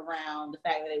head around the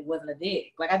fact that it wasn't a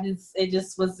dick. Like it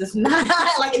just was just not,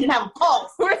 like it didn't have a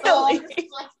pulse. Really? So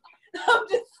I'm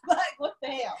just like, what the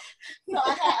hell? So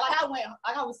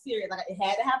I was serious. Like it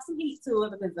had to have some heat to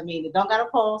it because I mean, it don't got a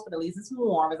pulse, but at least it's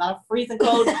warm. It's not a freezing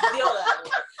cold deal.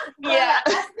 Yeah. I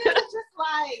still was just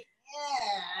like,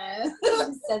 yeah.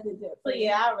 So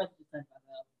yeah, I'd rather just touch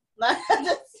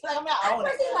myself. I own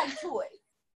it. Like toys.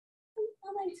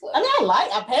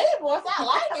 I paid for it, so I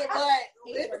like it, but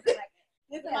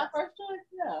is it my first choice?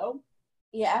 No.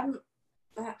 Yeah,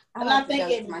 I'm not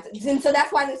thinking. And so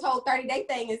that's why this whole 30-day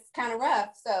thing is kind of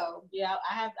rough. So yeah,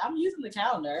 I'm using the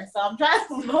calendar, so I'm trying.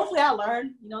 Hopefully, I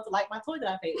learn, to like my toy that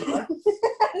I paid for.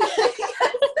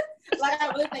 Like I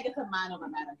really think it's a mind over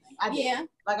matter thing.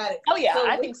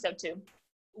 I think so too.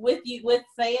 With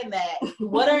saying that,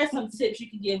 what are some tips you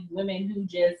can give women who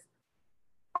just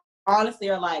honestly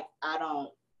are like, I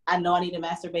know I need to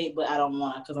masturbate, but I don't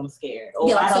want to because I'm scared. Or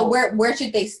so where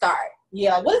should they start?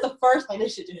 Yeah, like what is the first thing they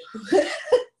should do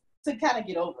to kind of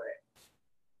get over it?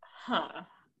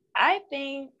 I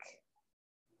think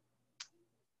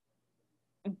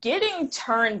getting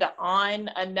turned on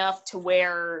enough to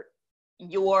where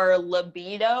your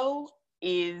libido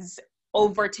is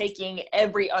overtaking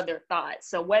every other thought.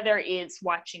 So whether it's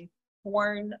watching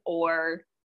porn or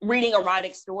reading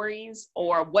erotic stories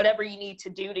or whatever you need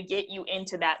to do to get you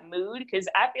into that mood. Because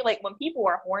I feel like when people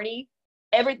are horny,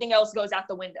 everything else goes out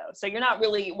the window. So you're not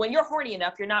really, when you're horny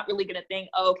enough, you're not really going to think,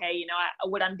 oh, okay,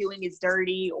 what I'm doing is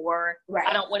dirty, or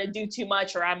I don't want to do too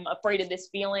much, or I'm afraid of this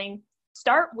feeling.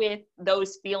 Start with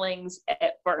those feelings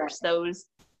at first, those,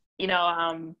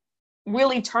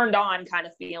 really turned on kind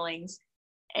of feelings.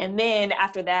 And then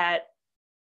after that,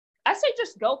 I say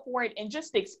just go for it and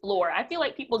just explore. I feel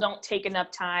like people don't take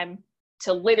enough time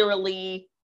to literally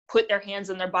put their hands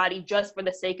on their body just for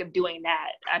the sake of doing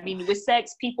that. I mean, with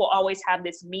sex, people always have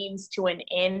this means to an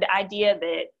end idea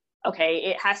that, okay,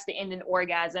 it has to end in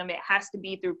orgasm. It has to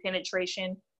be through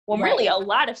penetration. Well, really, a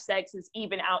lot of sex is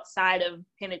even outside of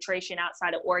penetration,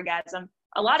 outside of orgasm.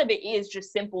 A lot of it is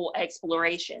just simple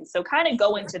exploration. So kind of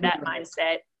go into that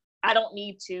mindset. I don't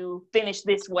need to finish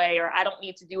this way, or I don't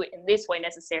need to do it in this way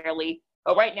necessarily.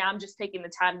 But right now I'm just taking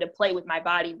the time to play with my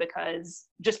body because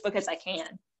I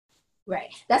can.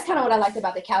 Right. That's kind of what I liked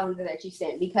about the calendar that you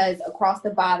sent, because across the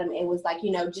bottom, it was like,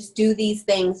 you know, just do these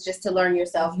things just to learn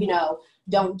yourself, you know,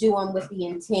 don't do them with the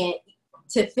intent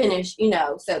to finish, you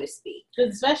know, so to speak.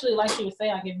 Because especially like you were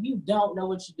saying, like if you don't know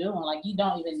what you're doing, like you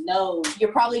don't even know,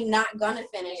 you're probably not going to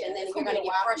finish, and then you're going to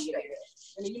get frustrated.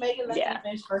 And then you make it like you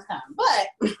finish first time. But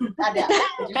I doubt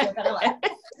it. Just kind of like,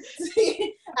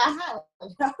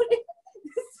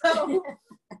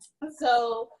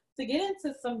 so to get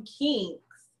into some kinks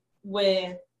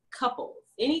with couples,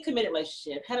 any committed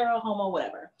relationship, hetero, homo,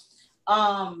 whatever,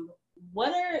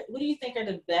 what do you think are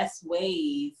the best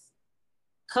ways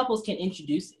couples can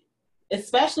introduce it,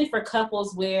 especially for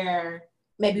couples where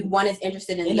maybe one is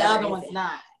interested in the other one's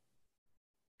not?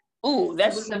 Ooh,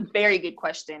 that's a very good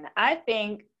question. I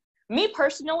think, me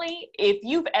personally, if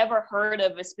you've ever heard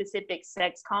of a specific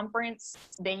sex conference,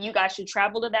 then you guys should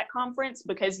travel to that conference,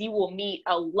 because you will meet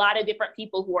a lot of different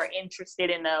people who are interested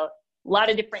in a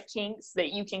lot of different kinks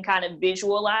that you can kind of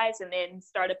visualize, and then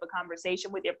start up a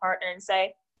conversation with your partner and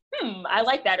say, I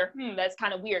like that, or that's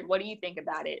kind of weird. What do you think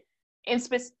about it? And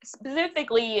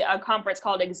specifically a conference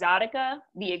called Exotica,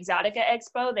 the Exotica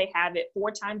Expo. They have it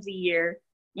 4 times a year,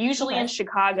 usually in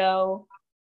Chicago,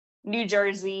 New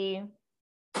Jersey.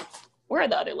 Where are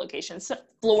the other locations?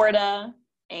 Florida,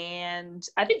 and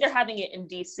I think they're having it in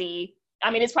DC.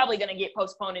 I mean, it's probably going to get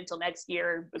postponed until next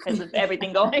year because of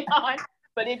everything going on.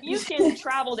 But if you can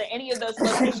travel to any of those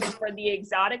locations for the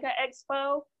Exotica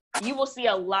Expo, you will see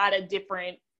a lot of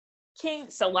different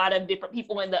kinks, a lot of different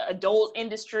people in the adult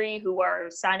industry who are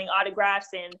signing autographs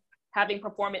and having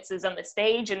performances on the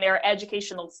stage. And there are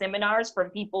educational seminars from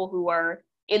people who are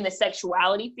in the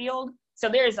sexuality field. So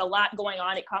there's a lot going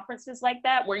on at conferences like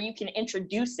that where you can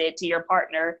introduce it to your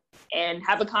partner and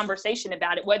have a conversation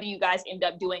about it, whether you guys end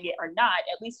up doing it or not.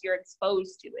 At least you're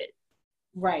exposed to it.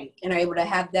 Right. And are able to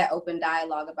have that open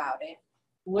dialogue about it.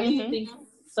 What do you think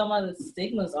some of the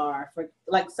stigmas are for,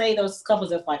 like, say those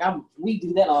couples that's like, we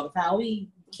do that all the time. We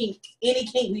any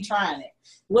kink, we trying it.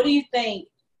 What do you think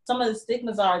some of the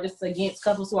stigmas are just against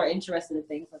couples who are interested in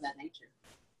things of that nature?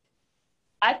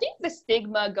 I think the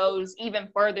stigma goes even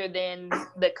further than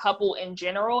the couple in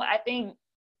general. I think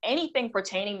anything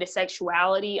pertaining to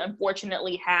sexuality,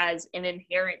 unfortunately, has an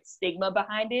inherent stigma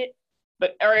behind it.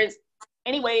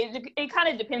 Anyway, it kind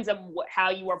of depends on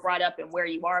how you were brought up and where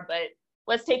you are. But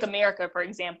let's take America, for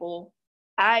example.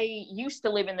 I used to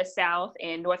live in the South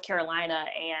in North Carolina,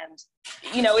 and,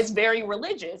 you know, it's very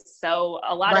religious. So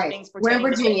a lot of things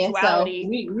pertaining to sexuality.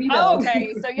 So we know. Oh,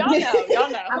 okay, so y'all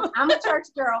know. I'm a church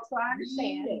girl, so I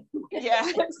understand. Yeah,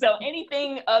 so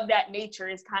anything of that nature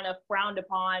is kind of frowned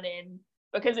upon, and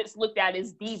because it's looked at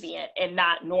as deviant and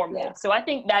not normal. Yeah. So I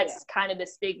think that's kind of the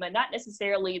stigma, not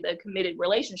necessarily the committed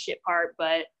relationship part,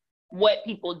 but what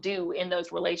people do in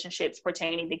those relationships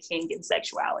pertaining to kink and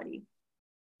sexuality.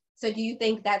 So do you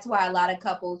think that's why a lot of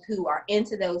couples who are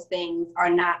into those things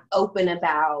are not open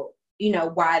about, you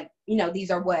know, why, you know, these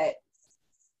are what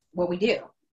we do?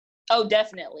 Oh,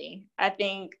 definitely. I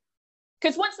think,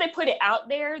 because once they put it out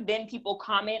there, then people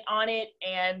comment on it,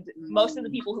 and most of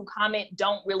the people who comment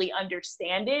don't really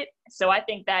understand it. So I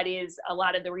think that is a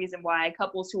lot of the reason why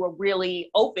couples who are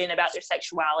really open about their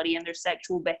sexuality and their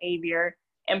sexual behavior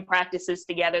and practices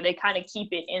together, they kind of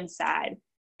keep it inside.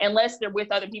 Unless they're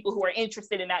with other people who are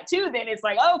interested in that too, then it's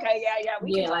like, okay,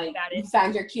 we can talk about it. You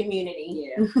found your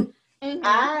community.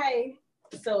 Yeah.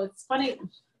 So it's funny.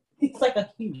 It's like a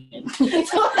human.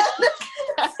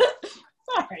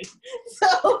 Sorry.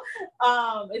 So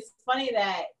it's funny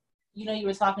that, you know, you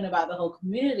were talking about the whole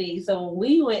community. So when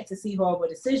we went to see Horrible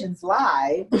Decisions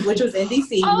live, which was in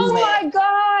DC. Oh my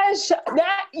gosh.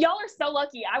 Y'all are so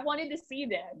lucky. I wanted to see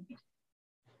them.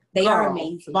 They are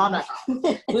amazing.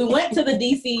 We went to the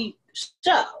DC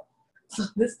show. So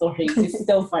this story is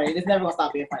so funny. It's never gonna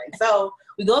stop being funny. So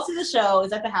we go to the show.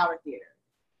 It's at the Howard Theater.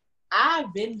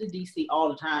 I've been to DC all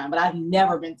the time, but I've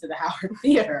never been to the Howard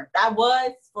Theater. I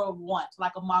was for once,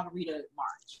 like a margarita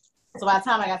march. So by the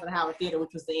time I got to the Howard Theater,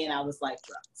 which was the end, I was like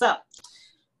drunk. So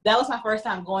that was my first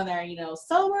time going there, you know,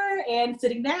 sober and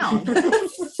sitting down.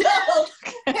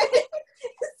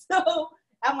 so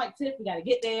I'm like, Tiff, we gotta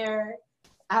get there.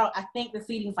 I think the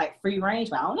seating's like free range,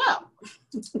 but I don't know.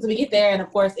 So we get there, and of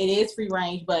course it is free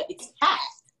range, but it's packed.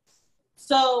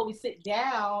 So we sit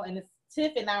down, and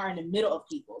Tiff and I are in the middle of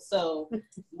people. So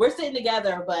we're sitting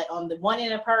together, but on the one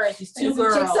end of her is these two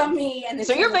girls. On me, and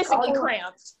so you're basically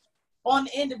cramped. On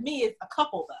the end of me is a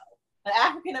couple, though, an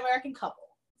African-American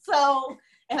couple. So,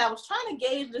 and I was trying to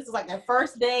gauge this is like their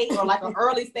first date or like an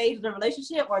early stage of the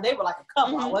relationship, or they were like a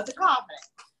couple. I wasn't confident.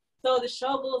 So the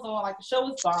show goes on, like the show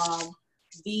was bomb.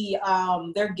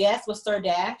 Their guest was Sir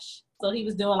Dash. So he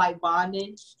was doing like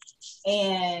bondage,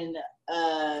 and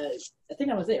I think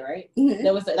that was it, right? Mm-hmm.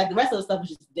 There was like the rest of the stuff was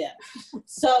just them.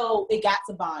 So it got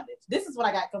to bondage. This is when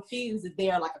I got confused if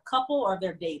they're like a couple or if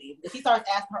they're dating, because he starts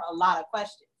asking her a lot of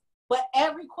questions. But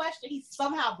every question he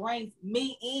somehow brings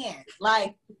me in,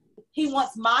 like he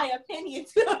wants my opinion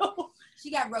too.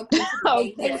 She got roped into the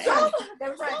date. They were trying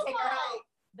to take her out.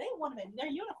 They want them in their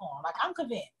uniform. Like I'm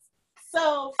convinced.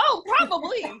 So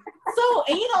probably. So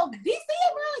and you know, DC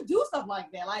didn't really do stuff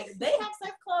like that. Like they have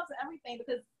sex clubs and everything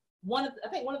because I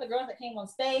think one of the girls that came on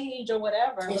stage or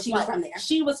whatever. And she was from there.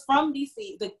 She was from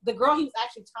DC. The girl he was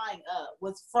actually tying up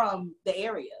was from the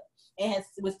area and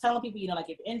was telling people, you know, like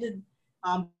if you're into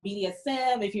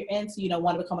BDSM, if you're into, you know,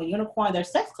 want to become a unicorn,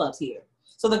 there's sex clubs here.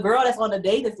 So the girl that's on the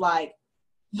date is like,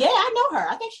 yeah, I know her.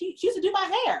 I think she used to do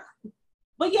my hair.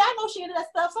 But yeah, I know she into that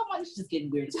stuff. So I'm like, she's just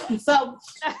getting weird as well. So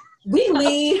we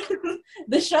leave.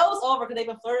 The show's over because they've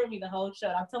been flirting with me the whole show.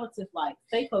 I'm telling Tiff, like,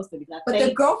 stay close to me. But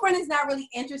the girlfriend is not really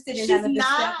interested in none of this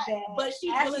stuff. But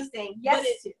she's willing, saying yes.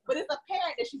 But it's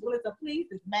apparent that she's willing to please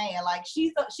this man. Like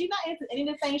she's not into any of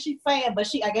the things she's saying, but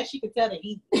I guess she could tell that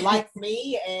he likes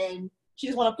me and she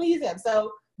just want to please him.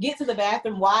 So get to the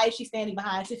bathroom. Why is she standing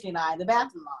behind Tiffany and I in the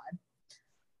bathroom line?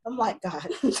 I'm like, God.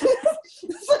 So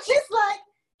she's like,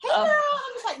 hey girl.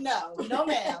 I'm just like, no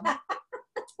ma'am.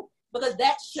 Because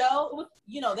that show,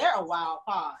 you know, they're a wild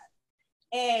pod.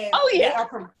 And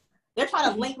they're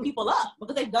trying to link people up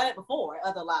because they've done it before in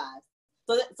other lives.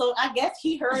 So I guess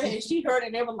he heard it and she heard it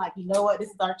and they were like, you know what, this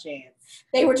is our chance.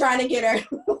 They were trying to get her.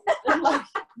 I'm like,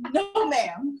 no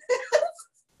ma'am.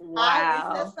 Wow. I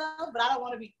like that stuff, but I don't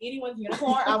want to be anyone's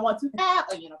unicorn. I want to have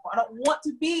a unicorn. I don't want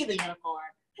to be the unicorn.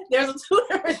 There's a two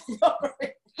different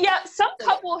stories. Yeah, some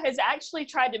couple has actually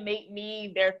tried to make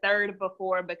me their third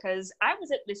before because I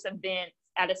was at this event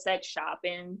at a sex shop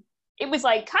and it was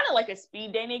like kind of like a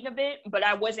speed dating event, but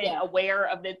I wasn't aware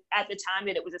of at the time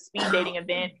that it was a speed dating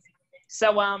event.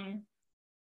 So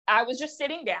I was just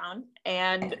sitting down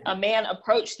and a man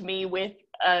approached me with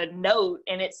a note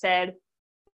and it said,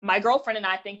 my girlfriend and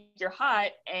I think you're hot,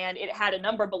 and it had a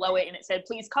number below it and it said,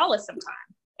 please call us sometime.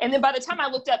 And then by the time I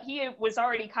looked up, he was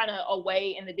already kind of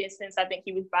away in the distance. I think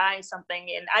he was buying something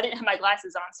and I didn't have my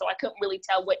glasses on, so I couldn't really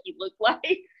tell what he looked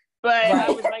like. But I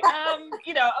was like,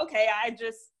 you know, okay,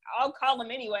 I'll call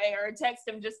him anyway or text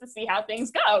him just to see how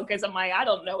things go. Cause I'm like, I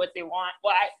don't know what they want.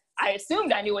 Well, I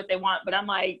assumed I knew what they want, but I'm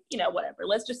like, you know, whatever,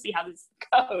 let's just see how this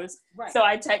goes. Right. So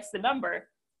I text the number.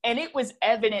 And it was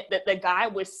evident that the guy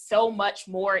was so much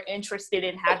more interested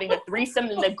in having a threesome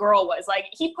than the girl was. Like,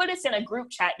 he put us in a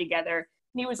group chat together.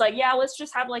 And he was like, yeah, let's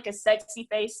just have like a sexy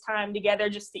FaceTime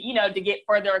together just to, you know, to get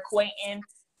further acquainted.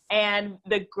 And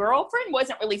the girlfriend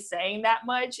wasn't really saying that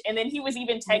much. And then he was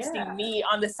even texting me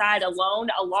on the side alone,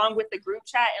 along with the group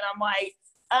chat. And I'm like,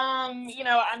 you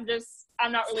know,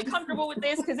 I'm not really comfortable with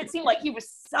this because it seemed like he was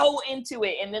so into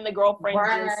it. And then the girlfriend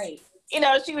just, you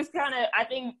know, she was kind of, I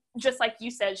think, just like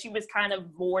you said, she was kind of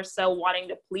more so wanting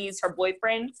to please her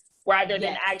boyfriend rather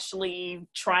than actually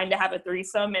trying to have a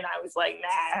threesome. And I was like,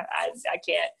 nah, I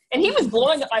can't. And he was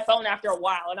blowing up my phone after a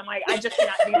while. And I'm like, I just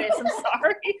cannot do this. I'm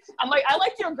sorry. I'm like, I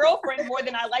like your girlfriend more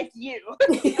than I like you. Oh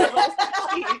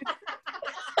my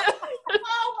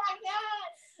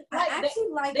God. Like, I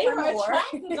actually like they her were more.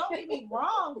 attractive, don't get me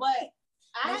wrong, but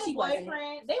I had a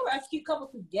boyfriend. They were a cute couple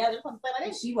together.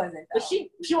 Like, she wasn't. But she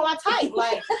was my type.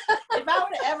 Like, if I were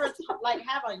to ever like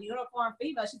have a unicorn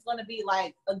female, she's gonna be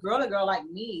like a girl like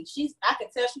me. I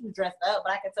could tell she was dressed up,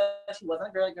 but I could tell she wasn't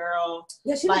a girly girl.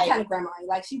 Yeah, she was kind of grandma.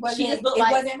 Like she wasn't. It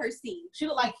wasn't her scene. She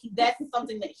looked like that's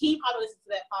something that he probably listened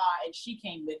to that pod, and she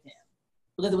came with him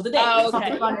because it was a date.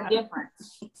 Something fun and different.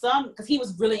 Because he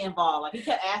was really involved. Like he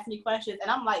kept asking me questions,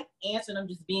 and I'm like answering them,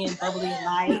 just being bubbly and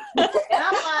nice. And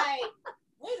I'm like,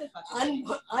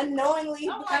 unknowingly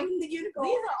becoming the unicorn.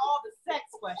 These are all the sex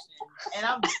questions, and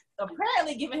I'm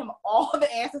apparently giving him all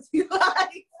the answers he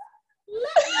likes.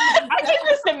 I can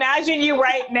just imagine you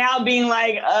right now being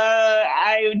like,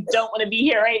 I don't want to be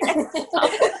here right now.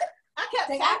 I kept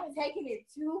taking it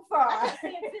too far. I kept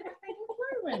saying different things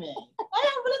with women.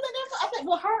 I said,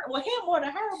 well, him more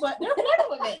than her, but they're flirting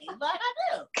with me. Like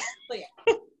I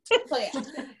do. So yeah,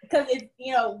 because it,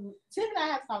 you know, Tim and I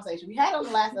had a conversation. We had on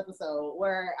the last episode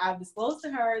where I disclosed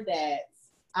to her that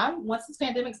once this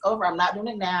pandemic's over, I'm not doing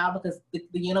it now because the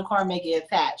unicorn may get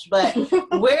attached. But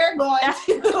we're going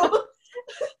to,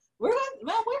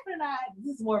 my boyfriend and I,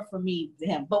 this is more for me than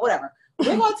him, but whatever.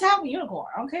 We're going to have a unicorn.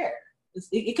 I don't care.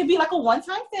 It could be like a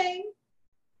one-time thing.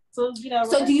 So, you know.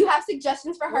 So do you have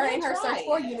suggestions for her in her search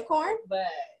for a unicorn? But,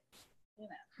 you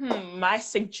know. My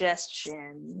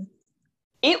suggestion.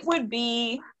 It would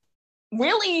be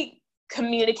really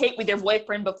communicate with your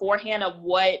boyfriend beforehand of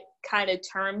what kind of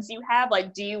terms you have?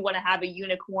 Like, do you want to have a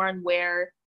unicorn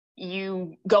where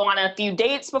you go on a few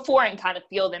dates before and kind of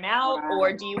feel them out? Right.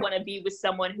 Or do you want to be with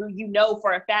someone who you know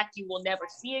for a fact you will never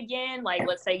see again? Like,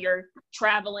 let's say you're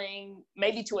traveling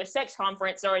maybe to a sex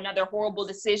conference or another horrible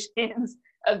decisions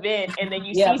event, and then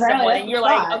you see someone and you're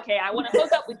like, okay, I want to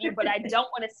hook up with you, but I don't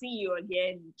want to see you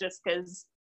again just because,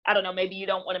 I don't know, maybe you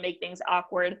don't want to make things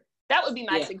awkward. That would be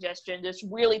my suggestion. Just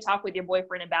really talk with your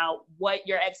boyfriend about what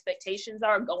your expectations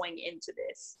are going into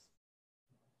this.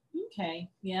 Okay.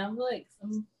 Yeah,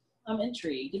 I'm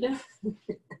intrigued.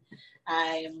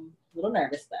 I'm a little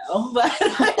nervous though, but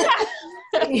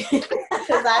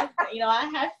because I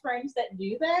have friends that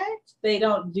do that. They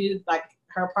don't do, like,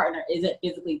 her partner isn't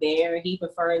physically there. He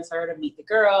prefers her to meet the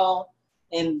girl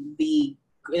and they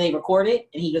record it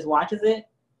and he just watches it.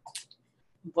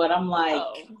 But I'm like,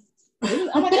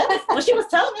 oh my goodness. When she was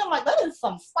telling me, I'm like, that is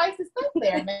some spicy stuff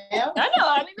there, man. I know.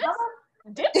 I mean, that's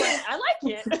different. I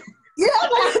like it. Yeah,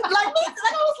 like me.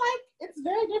 I was like, it's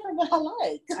very different than I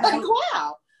like. Like,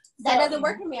 wow. That doesn't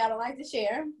work for me. I don't like to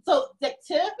share. So the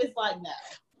tip is like, no.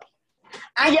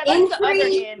 I'm intrigued. The other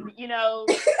end, you know.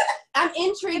 I'm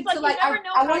intrigued. Like, so, like, I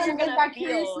want to live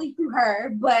vicariously through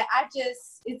her, but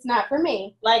it's not for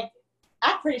me. Like,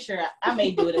 I'm pretty sure I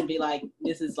may do it and be like,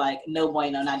 this is like, no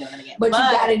bueno, not doing it again. But you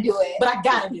gotta do it. But I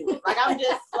gotta do it. Like, I'm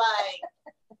just like,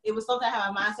 it was something I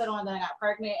had my mindset on, then I got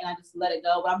pregnant and I just let it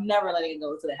go, but I'm never letting it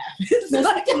go until it happens.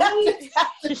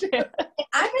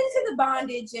 I'm into the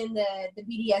bondage and the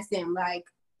BDSM, like,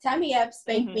 tie me up,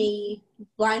 spank me,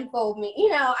 blindfold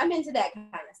me, I'm into that kind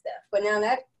of stuff. But now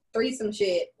that threesome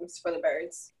shit is for the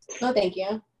birds. No, thank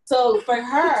you. So for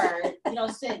her,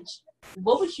 since,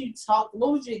 what would you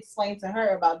explain to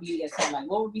her about BDSM? Like,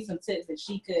 what would be some tips that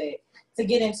she could, to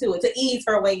get into it, to ease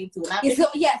her way into it? Not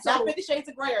 50 Shades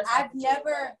of Grey or something.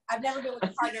 I've never been with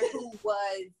a partner who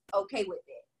was okay with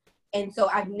it. And so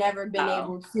I've never been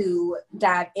able to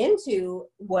dive into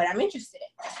what I'm interested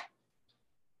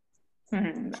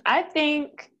in. I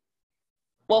think,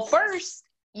 well, first,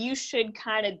 you should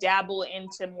kind of dabble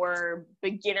into more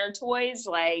beginner toys,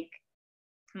 like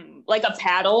a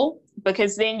paddle,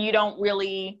 because then you don't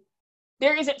really,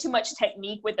 there isn't too much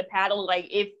technique with the paddle. Like,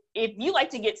 if you like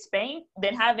to get spanked,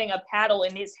 then having a paddle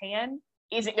in his hand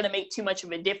isn't going to make too much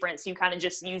of a difference. You kind of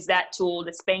just use that tool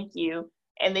to spank you,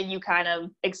 and then you kind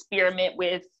of experiment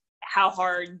with how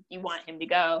hard you want him to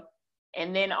go.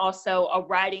 And then also a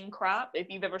riding crop, if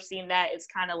you've ever seen that, it's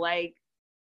kind of like,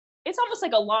 it's almost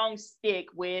like a long stick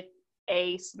with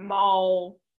a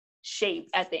small shape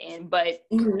at the end, but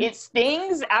it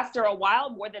stings after a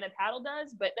while more than a paddle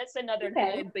does. But that's another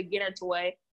good beginner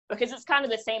toy, because it's kind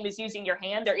of the same as using your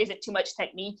hand. There isn't too much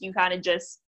technique. You kind of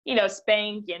just,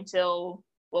 spank until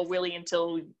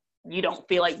you don't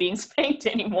feel like being spanked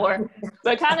anymore.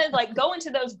 But kind of like go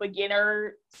into those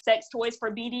beginner sex toys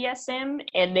for BDSM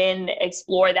and then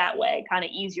explore that way, kind of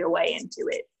ease your way into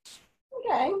it.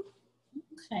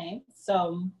 Okay.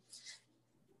 So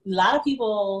a lot of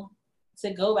people,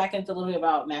 to go back into a little bit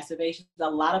about masturbation, a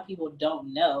lot of people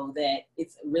don't know that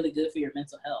it's really good for your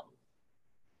mental health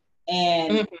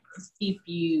and keep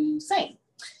you sane.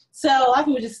 So a lot of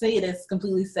people just say it as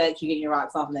completely sex, you're getting your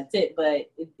rocks off and that's it,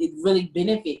 but it really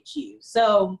benefits you.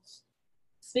 So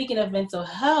speaking of mental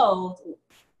health,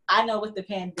 I know with the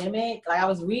pandemic, like, I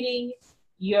was reading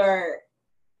your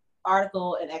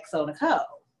article in XO&Co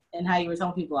and how you were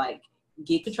telling people, like,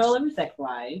 get control of your sex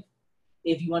life.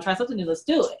 If you want to try something new, let's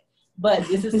do it. But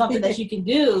this is something that you can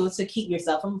do to keep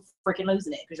yourself from freaking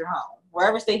losing it, because you're home.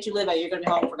 Wherever state you live at, you're going to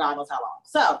be home for God knows how long.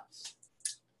 So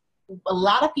a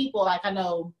lot of people, like, I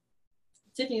know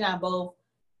Tiffany and I both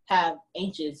have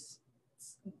anxious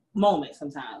moments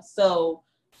sometimes. So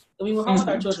when we're home with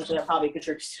our children, that probably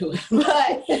contributes to it.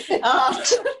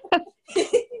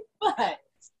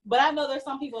 But I know there's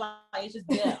some people, like, it's just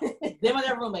them and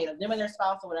their roommate, them and their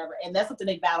spouse or whatever. And that's something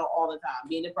they battle all the time,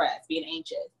 being depressed, being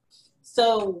anxious.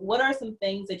 So what are some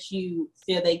things that you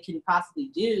feel they can possibly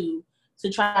do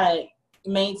to try to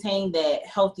maintain that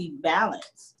healthy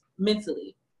balance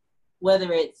mentally?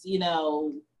 Whether it's,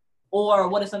 or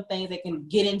what are some things they can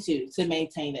get into to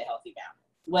maintain that healthy balance,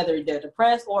 whether they're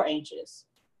depressed or anxious?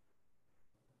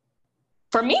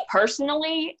 For me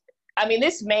personally, I mean,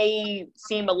 this may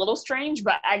seem a little strange,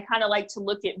 but I kind of like to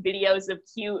look at videos of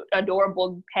cute,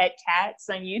 adorable pet cats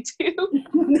on YouTube.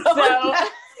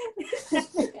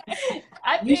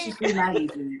 You should see my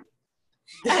YouTube.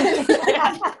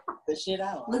 The shit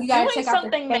out. Look, you gotta check out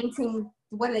the fainting.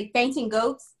 What are they? Fainting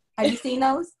goats. Have you seen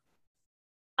those?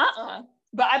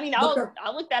 But I mean, I'll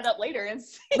look that up later and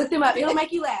see. Look them up. It'll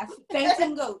make you laugh.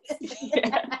 Fainting goats.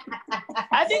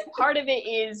 I think part of it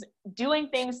is doing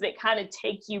things that kind of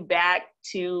take you back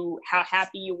to how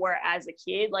happy you were as a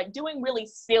kid, like doing really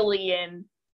silly and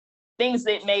things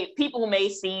that people may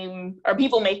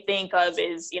think of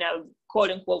as,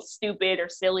 quote unquote stupid or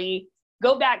silly.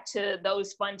 Go back to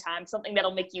those fun times, something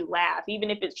that'll make you laugh,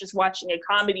 even if it's just watching a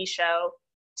comedy show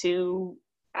to,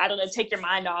 I don't know, take your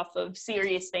mind off of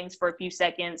serious things for a few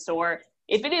seconds. Or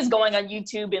if it is going on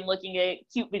YouTube and looking at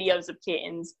cute videos of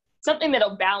kittens, something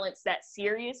that'll balance that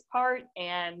serious part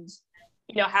and,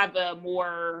 have a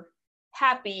more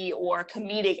happy or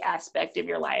comedic aspect of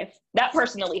your life. That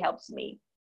personally helps me.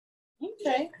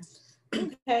 Okay.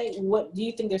 What do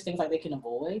you think there's things like they can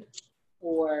avoid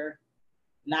or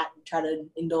not try to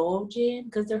indulge in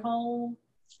because they're home?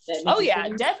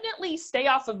 Definitely stay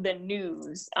off of the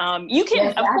news. You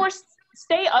can, of course,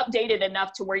 stay updated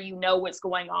enough to where you know what's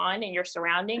going on in your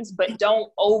surroundings, but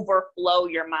don't overflow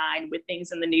your mind with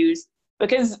things in the news,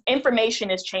 because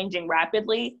information is changing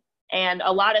rapidly, and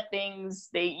a lot of things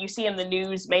that you see in the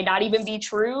news may not even be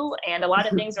true, and a lot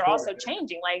of things are also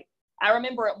changing. Like, I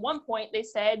remember at one point they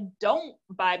said, don't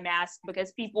buy masks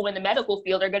because people in the medical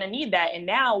field are going to need that. And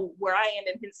now where I am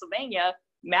in Pennsylvania,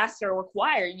 masks are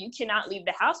required. You cannot leave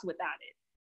the house without it.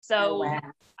 So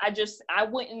I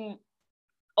wouldn't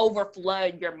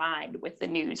overflood your mind with the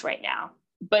news right now,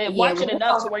 but watch it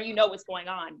enough to where you know what's going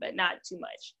on, but not too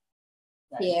much.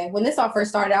 Yeah, when this all first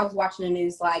started, I was watching the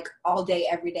news like all day,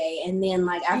 every day. And then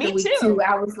like after week 2,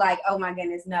 I was like, oh my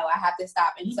goodness, no, I have to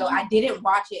stop. And so I didn't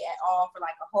watch it at all for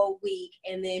like a whole week.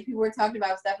 And then people were talking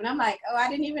about stuff and I'm like, oh, I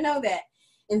didn't even know that.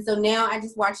 And so now I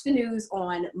just watch the news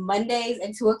on Mondays at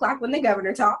 2:00 when the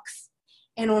governor talks.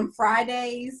 And on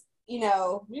Fridays,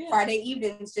 Friday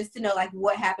evenings, just to know like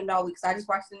what happened all week. So I just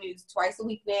watch the news twice a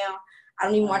week now. I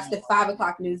don't even watch the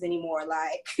 5:00 news anymore.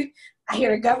 Like, I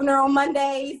hear the governor on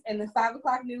Mondays and the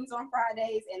 5:00 news on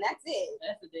Fridays, and that's it.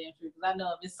 That's the damn truth. Because I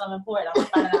know if it's something important, I'm gonna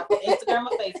find it out on Instagram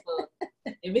or Facebook.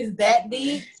 If it's that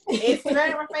deep,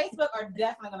 Instagram or Facebook are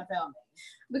definitely gonna tell me.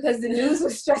 Because the news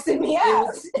was stressing me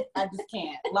out. I just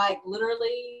can't. Like,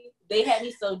 literally, they had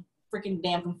me so freaking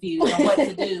damn confused on what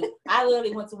to do. I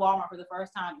literally went to Walmart for the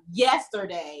first time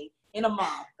yesterday in a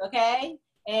month. Okay,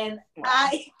 and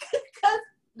because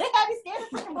they had me scared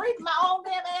to freaking breathe my own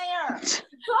damn air.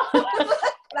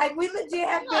 Like, we legit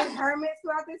have been hermits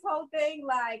throughout this whole thing.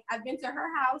 Like, I've been to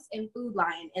her house and Food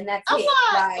Lion, and that's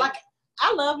it. Like,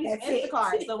 I love these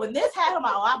Instacart. So when this happened,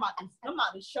 I'm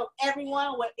about to show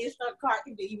everyone what Instacart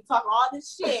can do. You talk all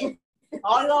this shit.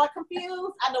 All y'all are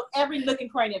confused. I know every nook and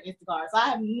cranny of Instacart.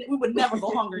 So we would never go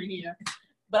hungry in here.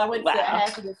 But I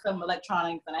had to get some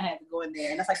electronics, and I had to go in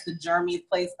there. And that's like the germiest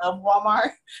place of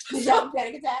Walmart. Did y'all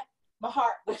panic attack? My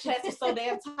chest was so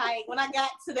damn tight. When I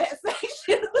got to that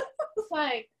section, it was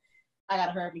like, I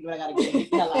gotta hurry because I gotta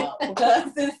get the hell out.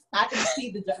 Because I could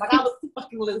see I was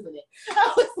fucking losing it.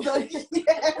 I was so,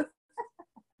 yes.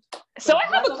 So I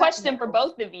have a question for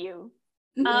both of you.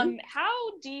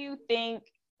 How do you think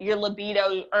your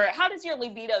libido, or how does your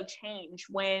libido change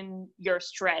when you're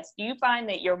stressed? Do you find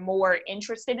that you're more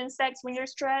interested in sex when you're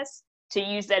stressed to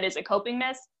use that as a coping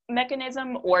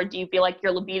mechanism, or do you feel like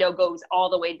your libido goes all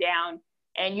the way down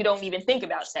and you don't even think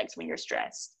about sex when you're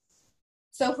stressed?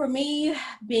 So for me,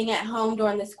 being at home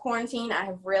during this quarantine, I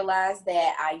have realized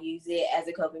that I use it as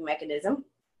a coping mechanism.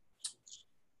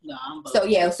 No, I'm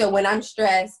both. So when I'm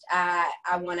stressed, I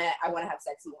wanna have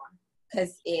sex more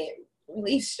because it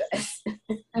relieves stress.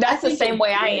 That's the same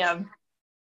way I am.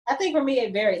 I think for me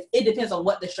it varies. It depends on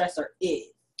what the stressor is.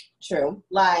 True.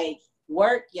 Like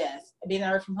work, yes. Being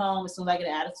at work from home, as soon as I get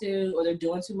an attitude or they're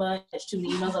doing too much, too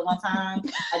many emails at one time,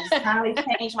 I just kind of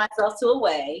change myself to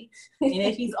away. And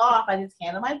if he's off, I just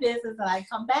handle my business and I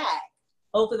come back.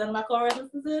 Hopefully none of my co-workers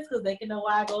because they can know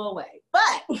why I go away.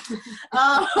 But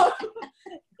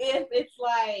if it's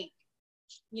like,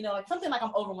 like something like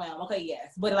I'm overwhelmed, okay,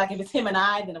 yes. But like if it's him and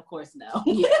I, then of course no.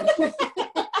 Yeah.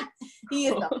 He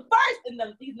is the first, and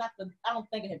he's not I don't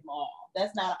think of him all.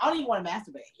 That's not. I don't even want to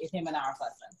masturbate if him and I are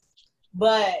fussing.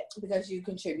 But because you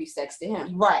contribute sex to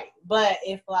him, right? But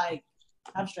if like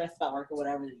I'm stressed about work or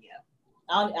whatever, then yeah.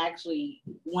 I don't actually.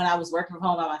 When I was working from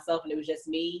home by myself and it was just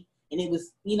me, and it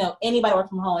was anybody working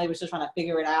from home, they was just trying to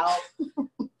figure it out.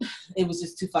 It was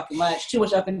just too fucking much, too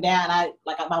much up and down. I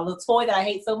my little toy that I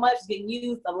hate so much is getting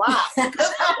used a lot.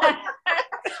 I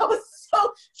was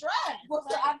so stressed. Well,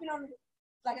 so I've been on,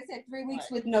 like I said, 3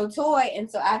 weeks with no toy, and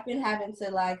so I've been having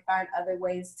to like find other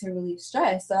ways to relieve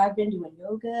stress. So I've been doing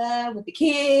yoga with the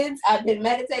kids. I've been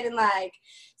meditating,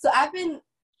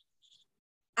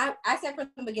 I said from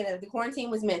the beginning, the quarantine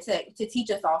was meant to teach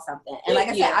us all something. And like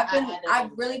I said,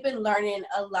 I've really been learning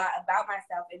a lot about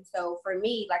myself. And so for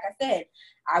me, like I said,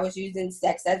 I was using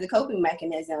sex as a coping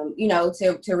mechanism, you know,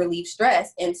 to relieve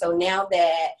stress. And so now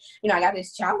that, you know, I got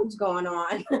this challenge going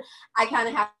on, I kind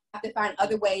of have to find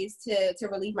other ways to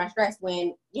relieve my stress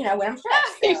when I'm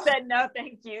stressed. He said, no,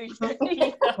 thank you.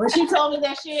 When she told me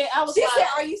that shit, I was she said,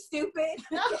 are you stupid?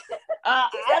 I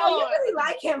don't. You really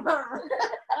like him, huh? I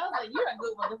was like, you're a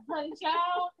good one, honey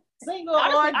child. Single.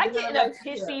 Honestly, I get in a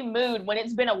pissy mood when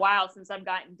it's been a while since I've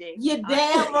gotten dick. You're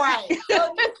damn right.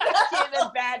 I get in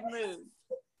a bad mood.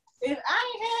 If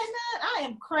I ain't had none, I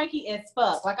am cranky as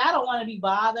fuck. Like, I don't want to be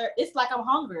bothered. It's like I'm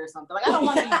hungry or something. Like, I don't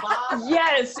want to be bothered.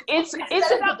 Yes, it's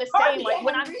about the same. Like,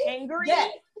 when I'm hangry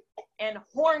and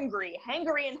horngry.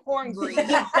 Hangry and horngry. The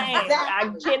same.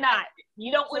 I cannot.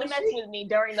 You don't want to mess with me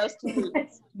during those 2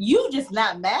 moods. You just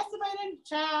not masturbating,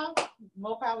 child.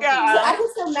 More power to you. I can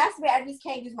still masturbate. I just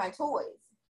can't use my toys.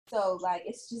 So, like,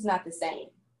 it's just not the same.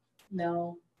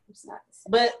 No. It's not the same.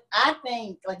 But I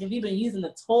think, like, if you've been using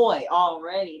the toy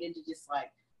already, then you're just like,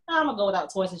 I'm going to go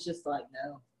without toys. It's just like,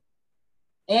 no.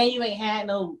 And you ain't had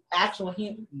no actual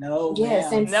human. No.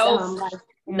 Yes. And nope.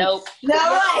 Nope.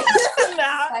 No.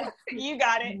 No. Like, you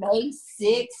got it. May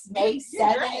 6th, May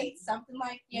 7th, right. something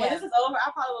like that. When this is over,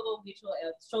 I probably will go get you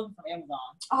a trophy from Amazon.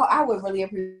 Oh, I would really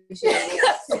appreciate it.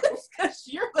 Because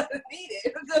you're going to need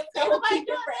it. Because I will keep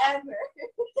it forever.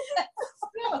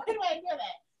 No, you ain't do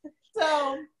that.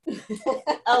 So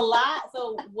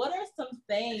what are some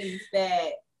things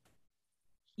that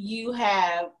you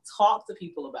have talked to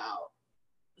people about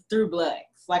through Blex?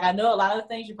 Like, I know a lot of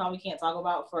things you probably can't talk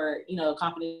about for,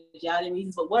 confidentiality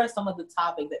reasons, but what are some of the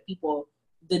topics that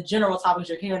the general topics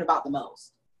you're hearing about the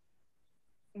most?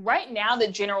 Right now, the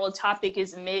general topic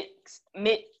is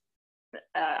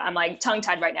I'm like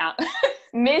tongue-tied right now.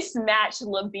 Mismatched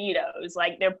libidos.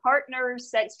 Like, their partner's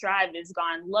sex drive is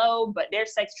gone low, but their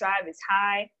sex drive is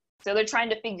high. So they're trying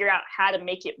to figure out how to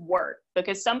make it work.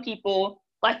 Because some people,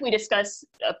 like we discussed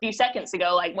a few seconds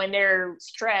ago, like when they're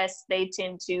stressed, they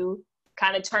tend to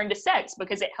kind of turn to sex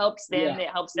because it helps them, it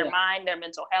helps their mind, their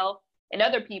mental health. And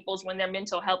other people's, when their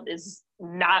mental health is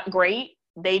not great,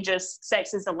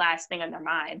 sex is the last thing on their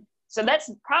mind. So that's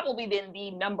probably been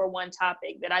the number one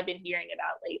topic that I've been hearing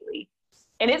about lately.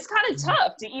 And it's kind of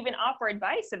tough to even offer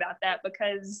advice about that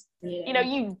because,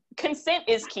 consent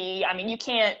is key. I mean, you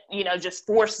can't, just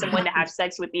force someone to have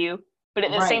sex with you. But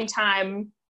at the same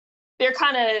time, there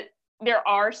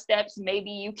are steps maybe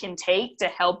you can take to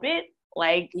help it.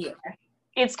 Like,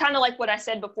 it's kind of like what I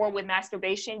said before with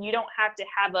masturbation. You don't have to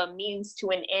have a means to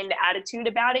an end attitude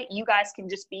about it. You guys can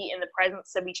just be in the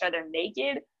presence of each other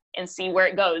naked and see where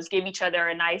it goes. Give each other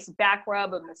a nice back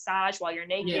rub, a massage while you're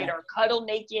naked, or cuddle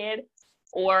naked,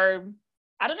 or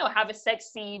I don't know, have a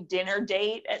sexy dinner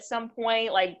date at some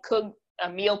point, like cook a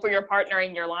meal for your partner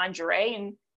in your lingerie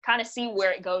and kind of see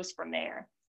where it goes from there.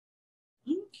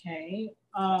 Okay.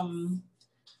 I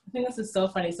think this is so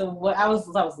funny. So what I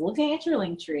was looking at your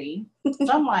link tree.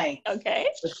 So I'm like, okay,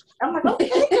 girl,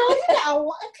 thank you.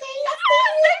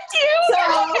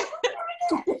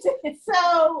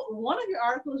 So one of your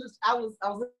articles, I was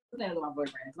looking at it with my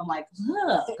boyfriend. And I'm like,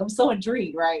 look, I'm so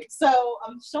intrigued, right? So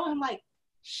I'm showing him like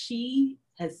she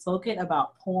has spoken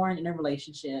about porn in a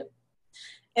relationship,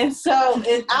 and so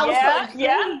I was so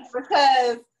intrigued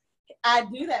because I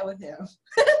do that with him.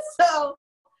 So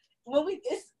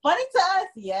it's funny to us,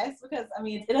 yes, because I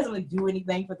mean it doesn't really do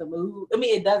anything for the mood. I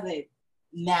mean it doesn't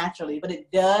naturally, but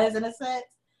it does in a sense.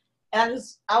 And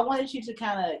I wanted you to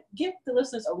kind of give the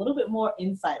listeners a little bit more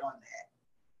insight on that.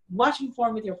 Watching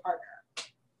porn with your partner.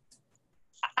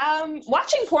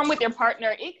 Watching porn with your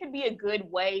partner, it could be a good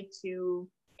way to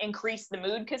increase the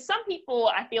mood because some people,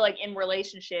 I feel like in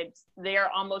relationships, they're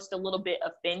almost a little bit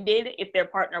offended if their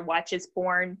partner watches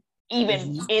porn,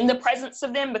 even in the presence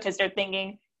of them, because they're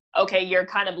thinking, okay, you're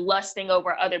kind of lusting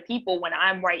over other people when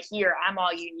I'm right here, I'm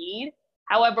all you need.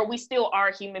 However, we still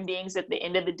are human beings at the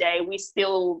end of the day. We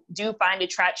still do find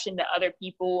attraction to other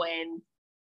people, and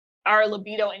our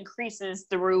libido increases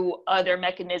through other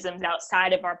mechanisms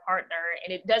outside of our partner.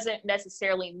 And it doesn't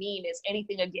necessarily mean it's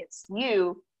anything against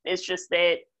you. It's just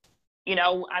that,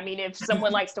 I mean, if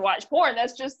someone likes to watch porn,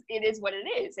 it is what it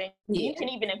is. And you can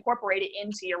even incorporate it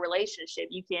into your relationship.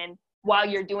 You can, while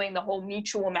you're doing the whole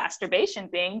mutual masturbation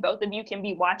thing, both of you can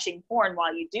be watching porn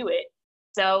while you do it.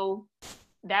 So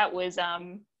that was,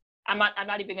 I'm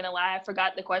not even gonna lie, I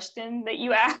forgot the question that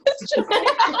you asked.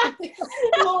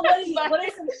 Well, what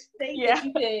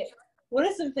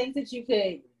are some things that you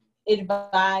could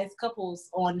advise couples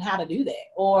on how to do that?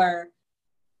 Or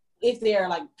if they're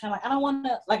like kind of like, I don't want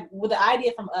to, like, with the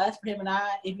idea from us, for him and I,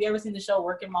 if you ever seen the show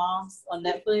Working Moms on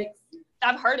Netflix,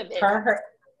 I've heard of it.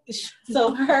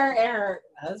 So her and her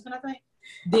husband, I think,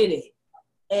 did it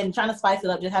and trying to spice it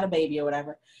up, just had a baby or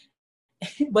whatever.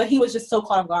 But he was just so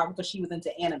caught off guard because she was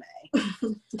into anime.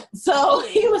 So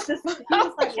he was like,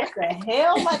 what the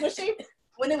hell? Like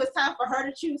when it was time for her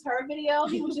to choose her video,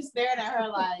 he was just staring at her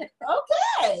like,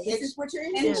 okay. This is what you're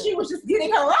into. And she was just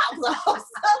getting her rocks off.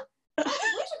 So we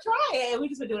should try it. And we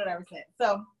just been doing it ever since.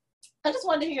 So I just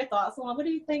wanted to hear your thoughts on what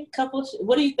do you think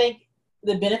what do you think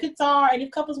the benefits are? And if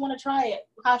couples want to try it,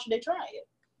 how should they try it?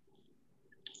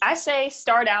 I say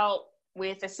start out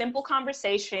with a simple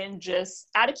conversation. Just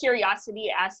out of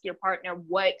curiosity, ask your partner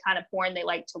what kind of porn they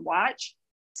like to watch.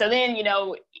 So then, you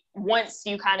know, once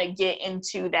you kind of get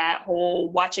into that whole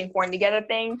watching porn together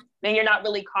thing, then you're not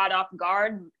really caught off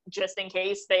guard just in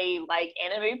case they like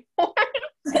anime porn.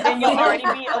 And you'll already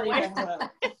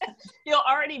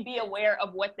be aware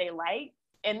of what they like.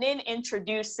 And then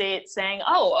introduce it saying,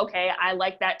 oh, okay, I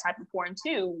like that type of porn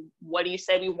too. What do you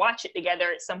say we watch it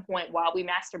together at some point while we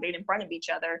masturbate in front of each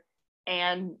other?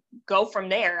 And go from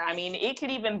there. I mean, it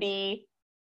could even be,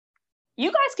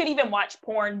 you guys could even watch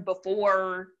porn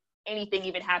before anything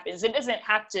even happens. It doesn't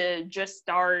have to just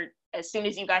start as soon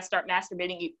as you guys start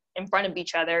masturbating in front of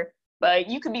each other, but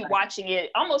you could be watching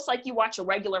it almost like you watch a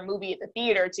regular movie at the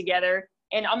theater together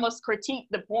and almost critique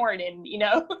the porn and, you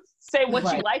know, say what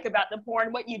you like about the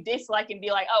porn, what you dislike, and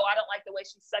be like, oh, I don't like the way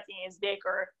she's sucking his dick.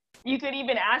 Or you could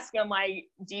even ask him, like,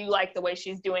 do you like the way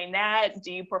she's doing that?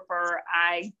 Do you prefer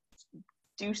I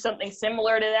do something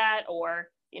similar to that? Or,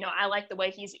 you know, I like the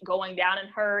way he's going down in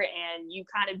her and you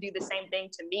kind of do the same thing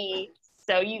to me.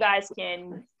 So you guys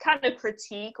can kind of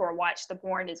critique or watch the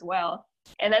porn as well.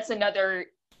 And that's another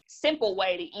simple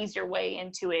way to ease your way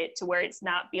into it to where it's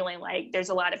not feeling like there's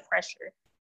a lot of pressure.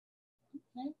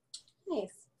 Okay.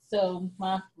 Nice. So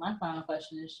my final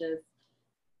question is just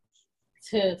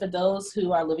for those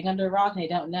who are living under a rock and they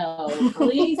don't know,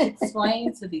 please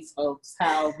explain to these folks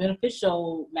how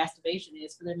beneficial masturbation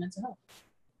is for their mental health.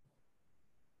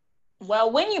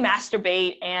 Well, when you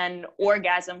masturbate and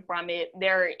orgasm from it,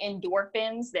 there are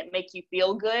endorphins that make you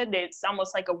feel good. It's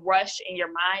almost like a rush in your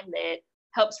mind that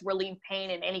helps relieve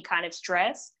pain and any kind of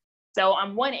stress. So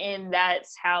on one end,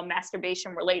 that's how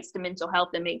masturbation relates to mental health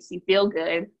and makes you feel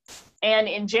good. And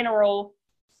in general,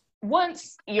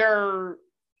 once you're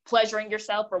pleasuring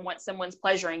yourself or once someone's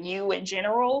pleasuring you in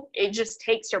general, it just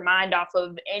takes your mind off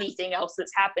of anything else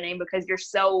that's happening because you're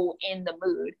so in the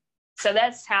mood. So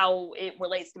that's how it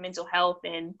relates to mental health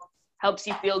and helps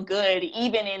you feel good,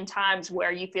 even in times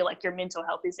where you feel like your mental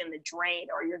health is in the drain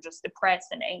or you're just depressed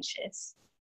and anxious.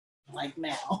 Like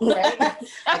now. Right.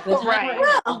 Right.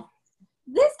 Well,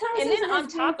 this conversation. And then on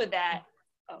top of that,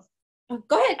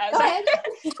 go ahead.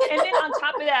 And then on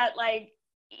top of that, like,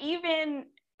 even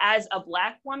as a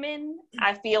Black woman,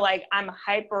 I feel like I'm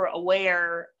hyper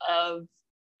aware of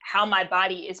how my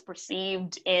body is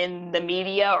perceived in the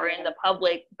media or in the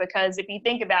public, because if you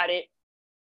think about it,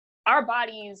 our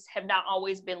bodies have not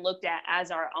always been looked at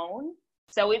as our own.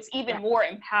 So it's even more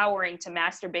empowering to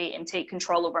masturbate and take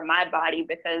control over my body,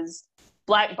 because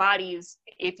Black bodies,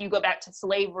 if you go back to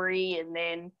slavery and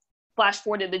then flash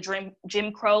forward to the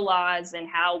Jim Crow laws and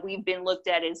how we've been looked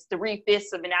at as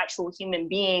 3/5 of an actual human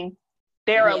being,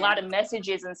 there are a lot of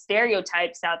messages and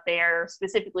stereotypes out there,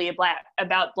 specifically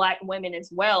about Black women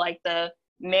as well, like the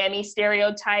mammy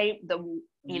stereotype, the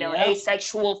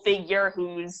asexual figure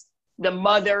who's the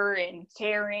mother and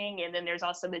caring, and then there's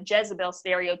also the Jezebel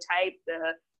stereotype,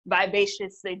 the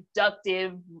vivacious,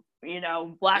 seductive,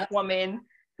 Black woman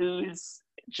who's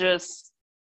just,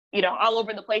 all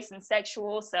over the place and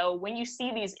sexual. So when you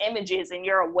see these images and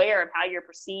you're aware of how you're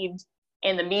perceived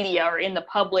in the media or in the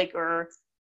public or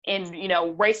in,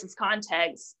 racist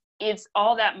context, it's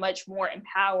all that much more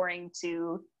empowering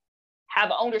to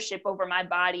have ownership over my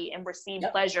body and receive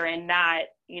pleasure and not,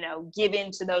 give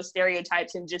in to those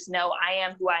stereotypes and just know I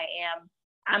am who I am.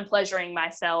 I'm pleasuring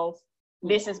myself.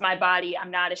 This is my body.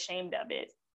 I'm not ashamed of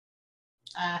it.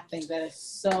 I think that is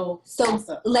so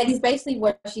awesome. Ladies, basically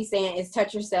what she's saying is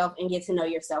touch yourself and get to know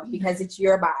yourself because it's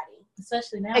your body.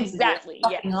 Especially now. Exactly.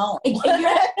 Yeah.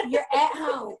 You're at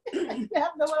home.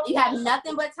 You have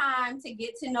nothing but time to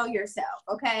get to know yourself,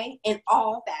 okay? In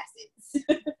all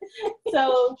facets.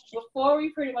 So before we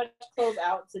pretty much close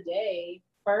out today,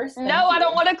 first. No, I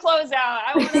don't want to close out.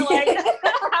 I want to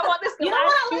I want this to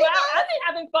last 2 hours. I've been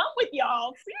having fun with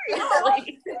y'all.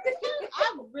 Seriously.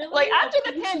 I really like after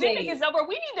the pandemic is over,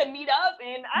 we need to meet up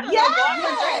and I don't know, go out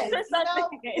for drinks or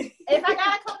something. If I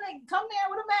gotta come there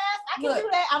with a mask, I can do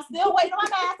that. I'm still waiting on my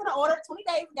mask and I ordered 20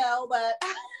 days ago, but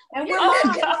And we're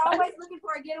moms. We're always looking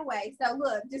for a getaway. So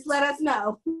look, just let us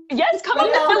know. Yes, come up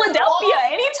to Philadelphia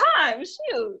anytime.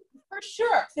 Shoot. For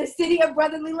sure. The city of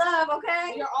brotherly love,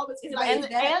 okay? You're always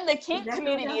and the kink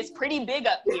community is pretty big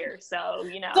up here. So,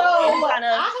 you know, so it's kind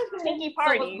of kinky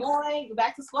parties. So going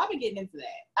back to school, I've been getting into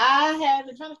that. I have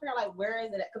been trying to figure out, like, where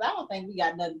is it at? Because I don't think we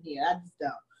got nothing here. I just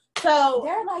don't. So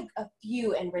there are like a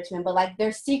few in Richmond, but like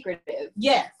they're secretive.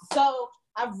 Yes. So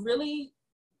we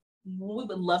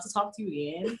would love to talk to you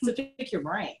again to pick your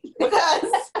brain. Because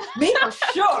me for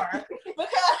sure.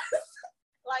 Because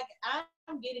like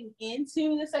I'm getting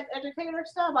into the sex educator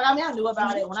stuff. Like, I mean, I knew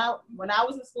about it when I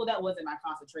was in school. That wasn't my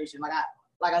concentration. Like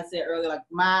I said earlier, like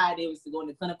my idea was to go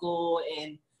into clinical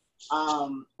and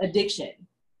addiction.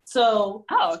 So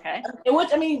okay. In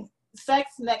which, I mean,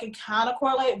 sex that can kind of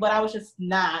correlate, but I was just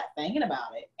not thinking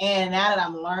about it. And now that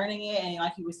I'm learning it, and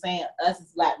like you were saying, us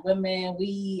as Black women,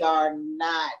 we are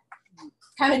not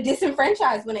kind of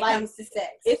disenfranchised when it comes to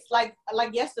sex. It's like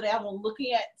yesterday, I was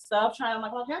looking at stuff, I'm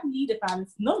like, well, I need to find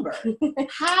this number.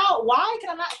 Why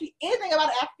can I not see anything about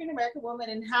an African American woman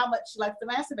and how much she likes to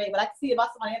masturbate, but I can see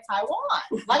about somebody in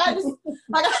Taiwan? Like, I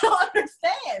don't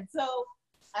understand. So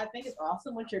I think it's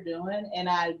awesome what you're doing, and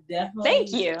I definitely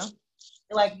thank you.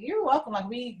 Like, you're welcome. Like,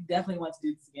 we definitely want to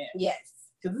do this again. Yes.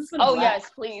 Yes,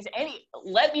 please.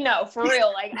 Let me know, for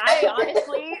real. Like, I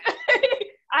honestly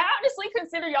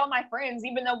consider y'all my friends,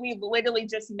 even though we've literally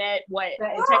just met,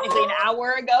 technically an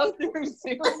hour ago through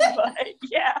Zoom. But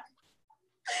yeah,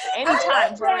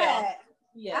 anytime, for real.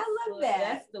 Yes, I love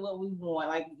that. That's what we want.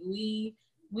 Like, we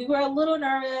were a little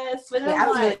nervous, but I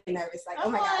was really nervous. Like, oh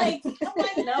my God. I'm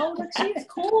like, no, but she's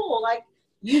cool. Like,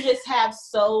 you just have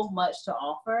so much to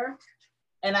offer.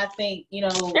 And I think, you know,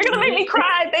 you're gonna make me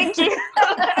cry. Thank you.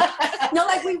 No,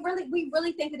 like we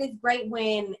really think that it's great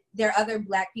when there are other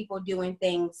Black people doing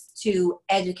things to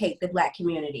educate the Black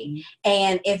community.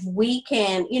 And if we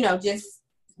can, you know, just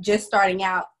starting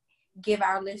out, give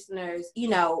our listeners, you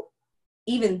know,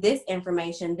 even this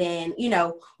information, then, you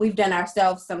know, we've done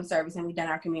ourselves some service and we've done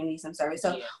our community some service.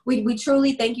 So we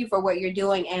truly thank you for what you're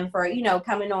doing and for, you know,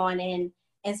 coming on and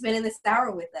spending this hour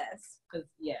with us.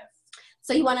 Yes.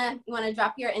 So you wanna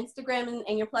drop your Instagram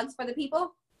and your plugs for the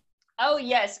people? Oh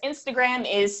yes, Instagram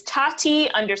is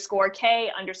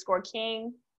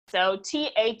Tati_K_King. So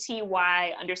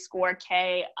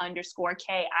TATY_K_KING on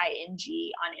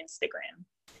Instagram,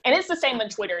 and it's the same on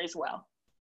Twitter as well.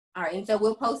 All right, and so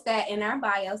we'll post that in our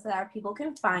bio so that our people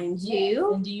can find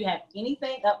you. And do you have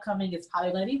anything upcoming? It's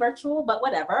probably going to be virtual, but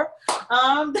whatever.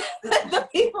 The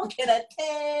people can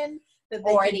attend.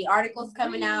 Or the articles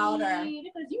coming out, or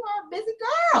because you are a busy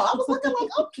girl. I was looking like,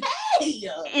 okay.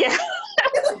 Yeah.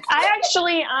 I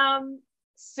actually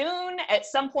soon, at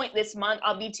some point this month,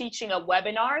 I'll be teaching a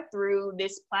webinar through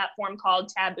this platform called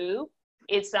Taboo.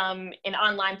 It's an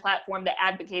online platform that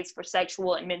advocates for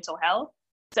sexual and mental health.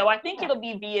 So I think it'll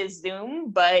be via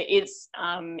Zoom, but it's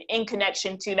in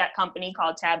connection to that company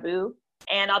called Taboo.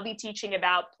 And I'll be teaching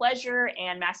about pleasure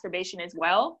and masturbation as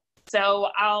well. So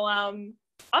I'll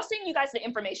send you guys the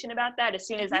information about that as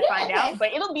soon as I find out,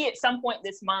 but it'll be at some point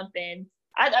this month. And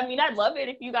I mean, I'd love it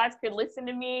if you guys could listen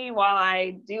to me while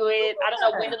I do it. I don't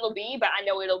know when it'll be, but I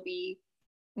know it'll be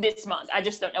this month. I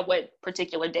just don't know what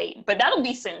particular date, but that'll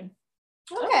be soon.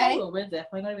 Okay. Well, we're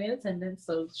definitely going to be in attendance,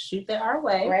 so shoot that our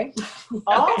way. Right.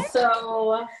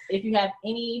 Also, if you have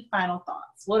any final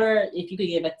thoughts, if you could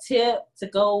give a tip to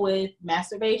go with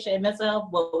masturbation and mental health,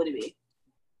 what would it be?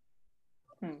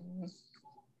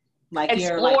 Like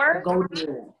explore. Your go-to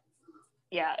rule.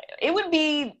 Yeah, it would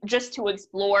be just to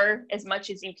explore as much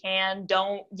as you can.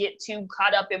 Don't get too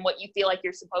caught up in what you feel like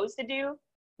you're supposed to do.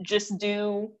 Just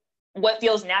do what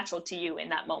feels natural to you in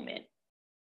that moment.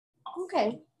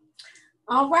 Okay.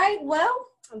 All right. Well,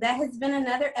 that has been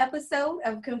another episode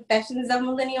of Confessions of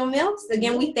Millennial Milfs.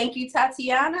 Again, we thank you,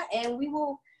 Tatiana, and we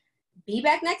will be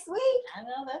back next week. I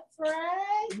know, that's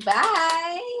right.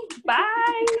 Bye.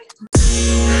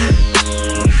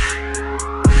 Bye.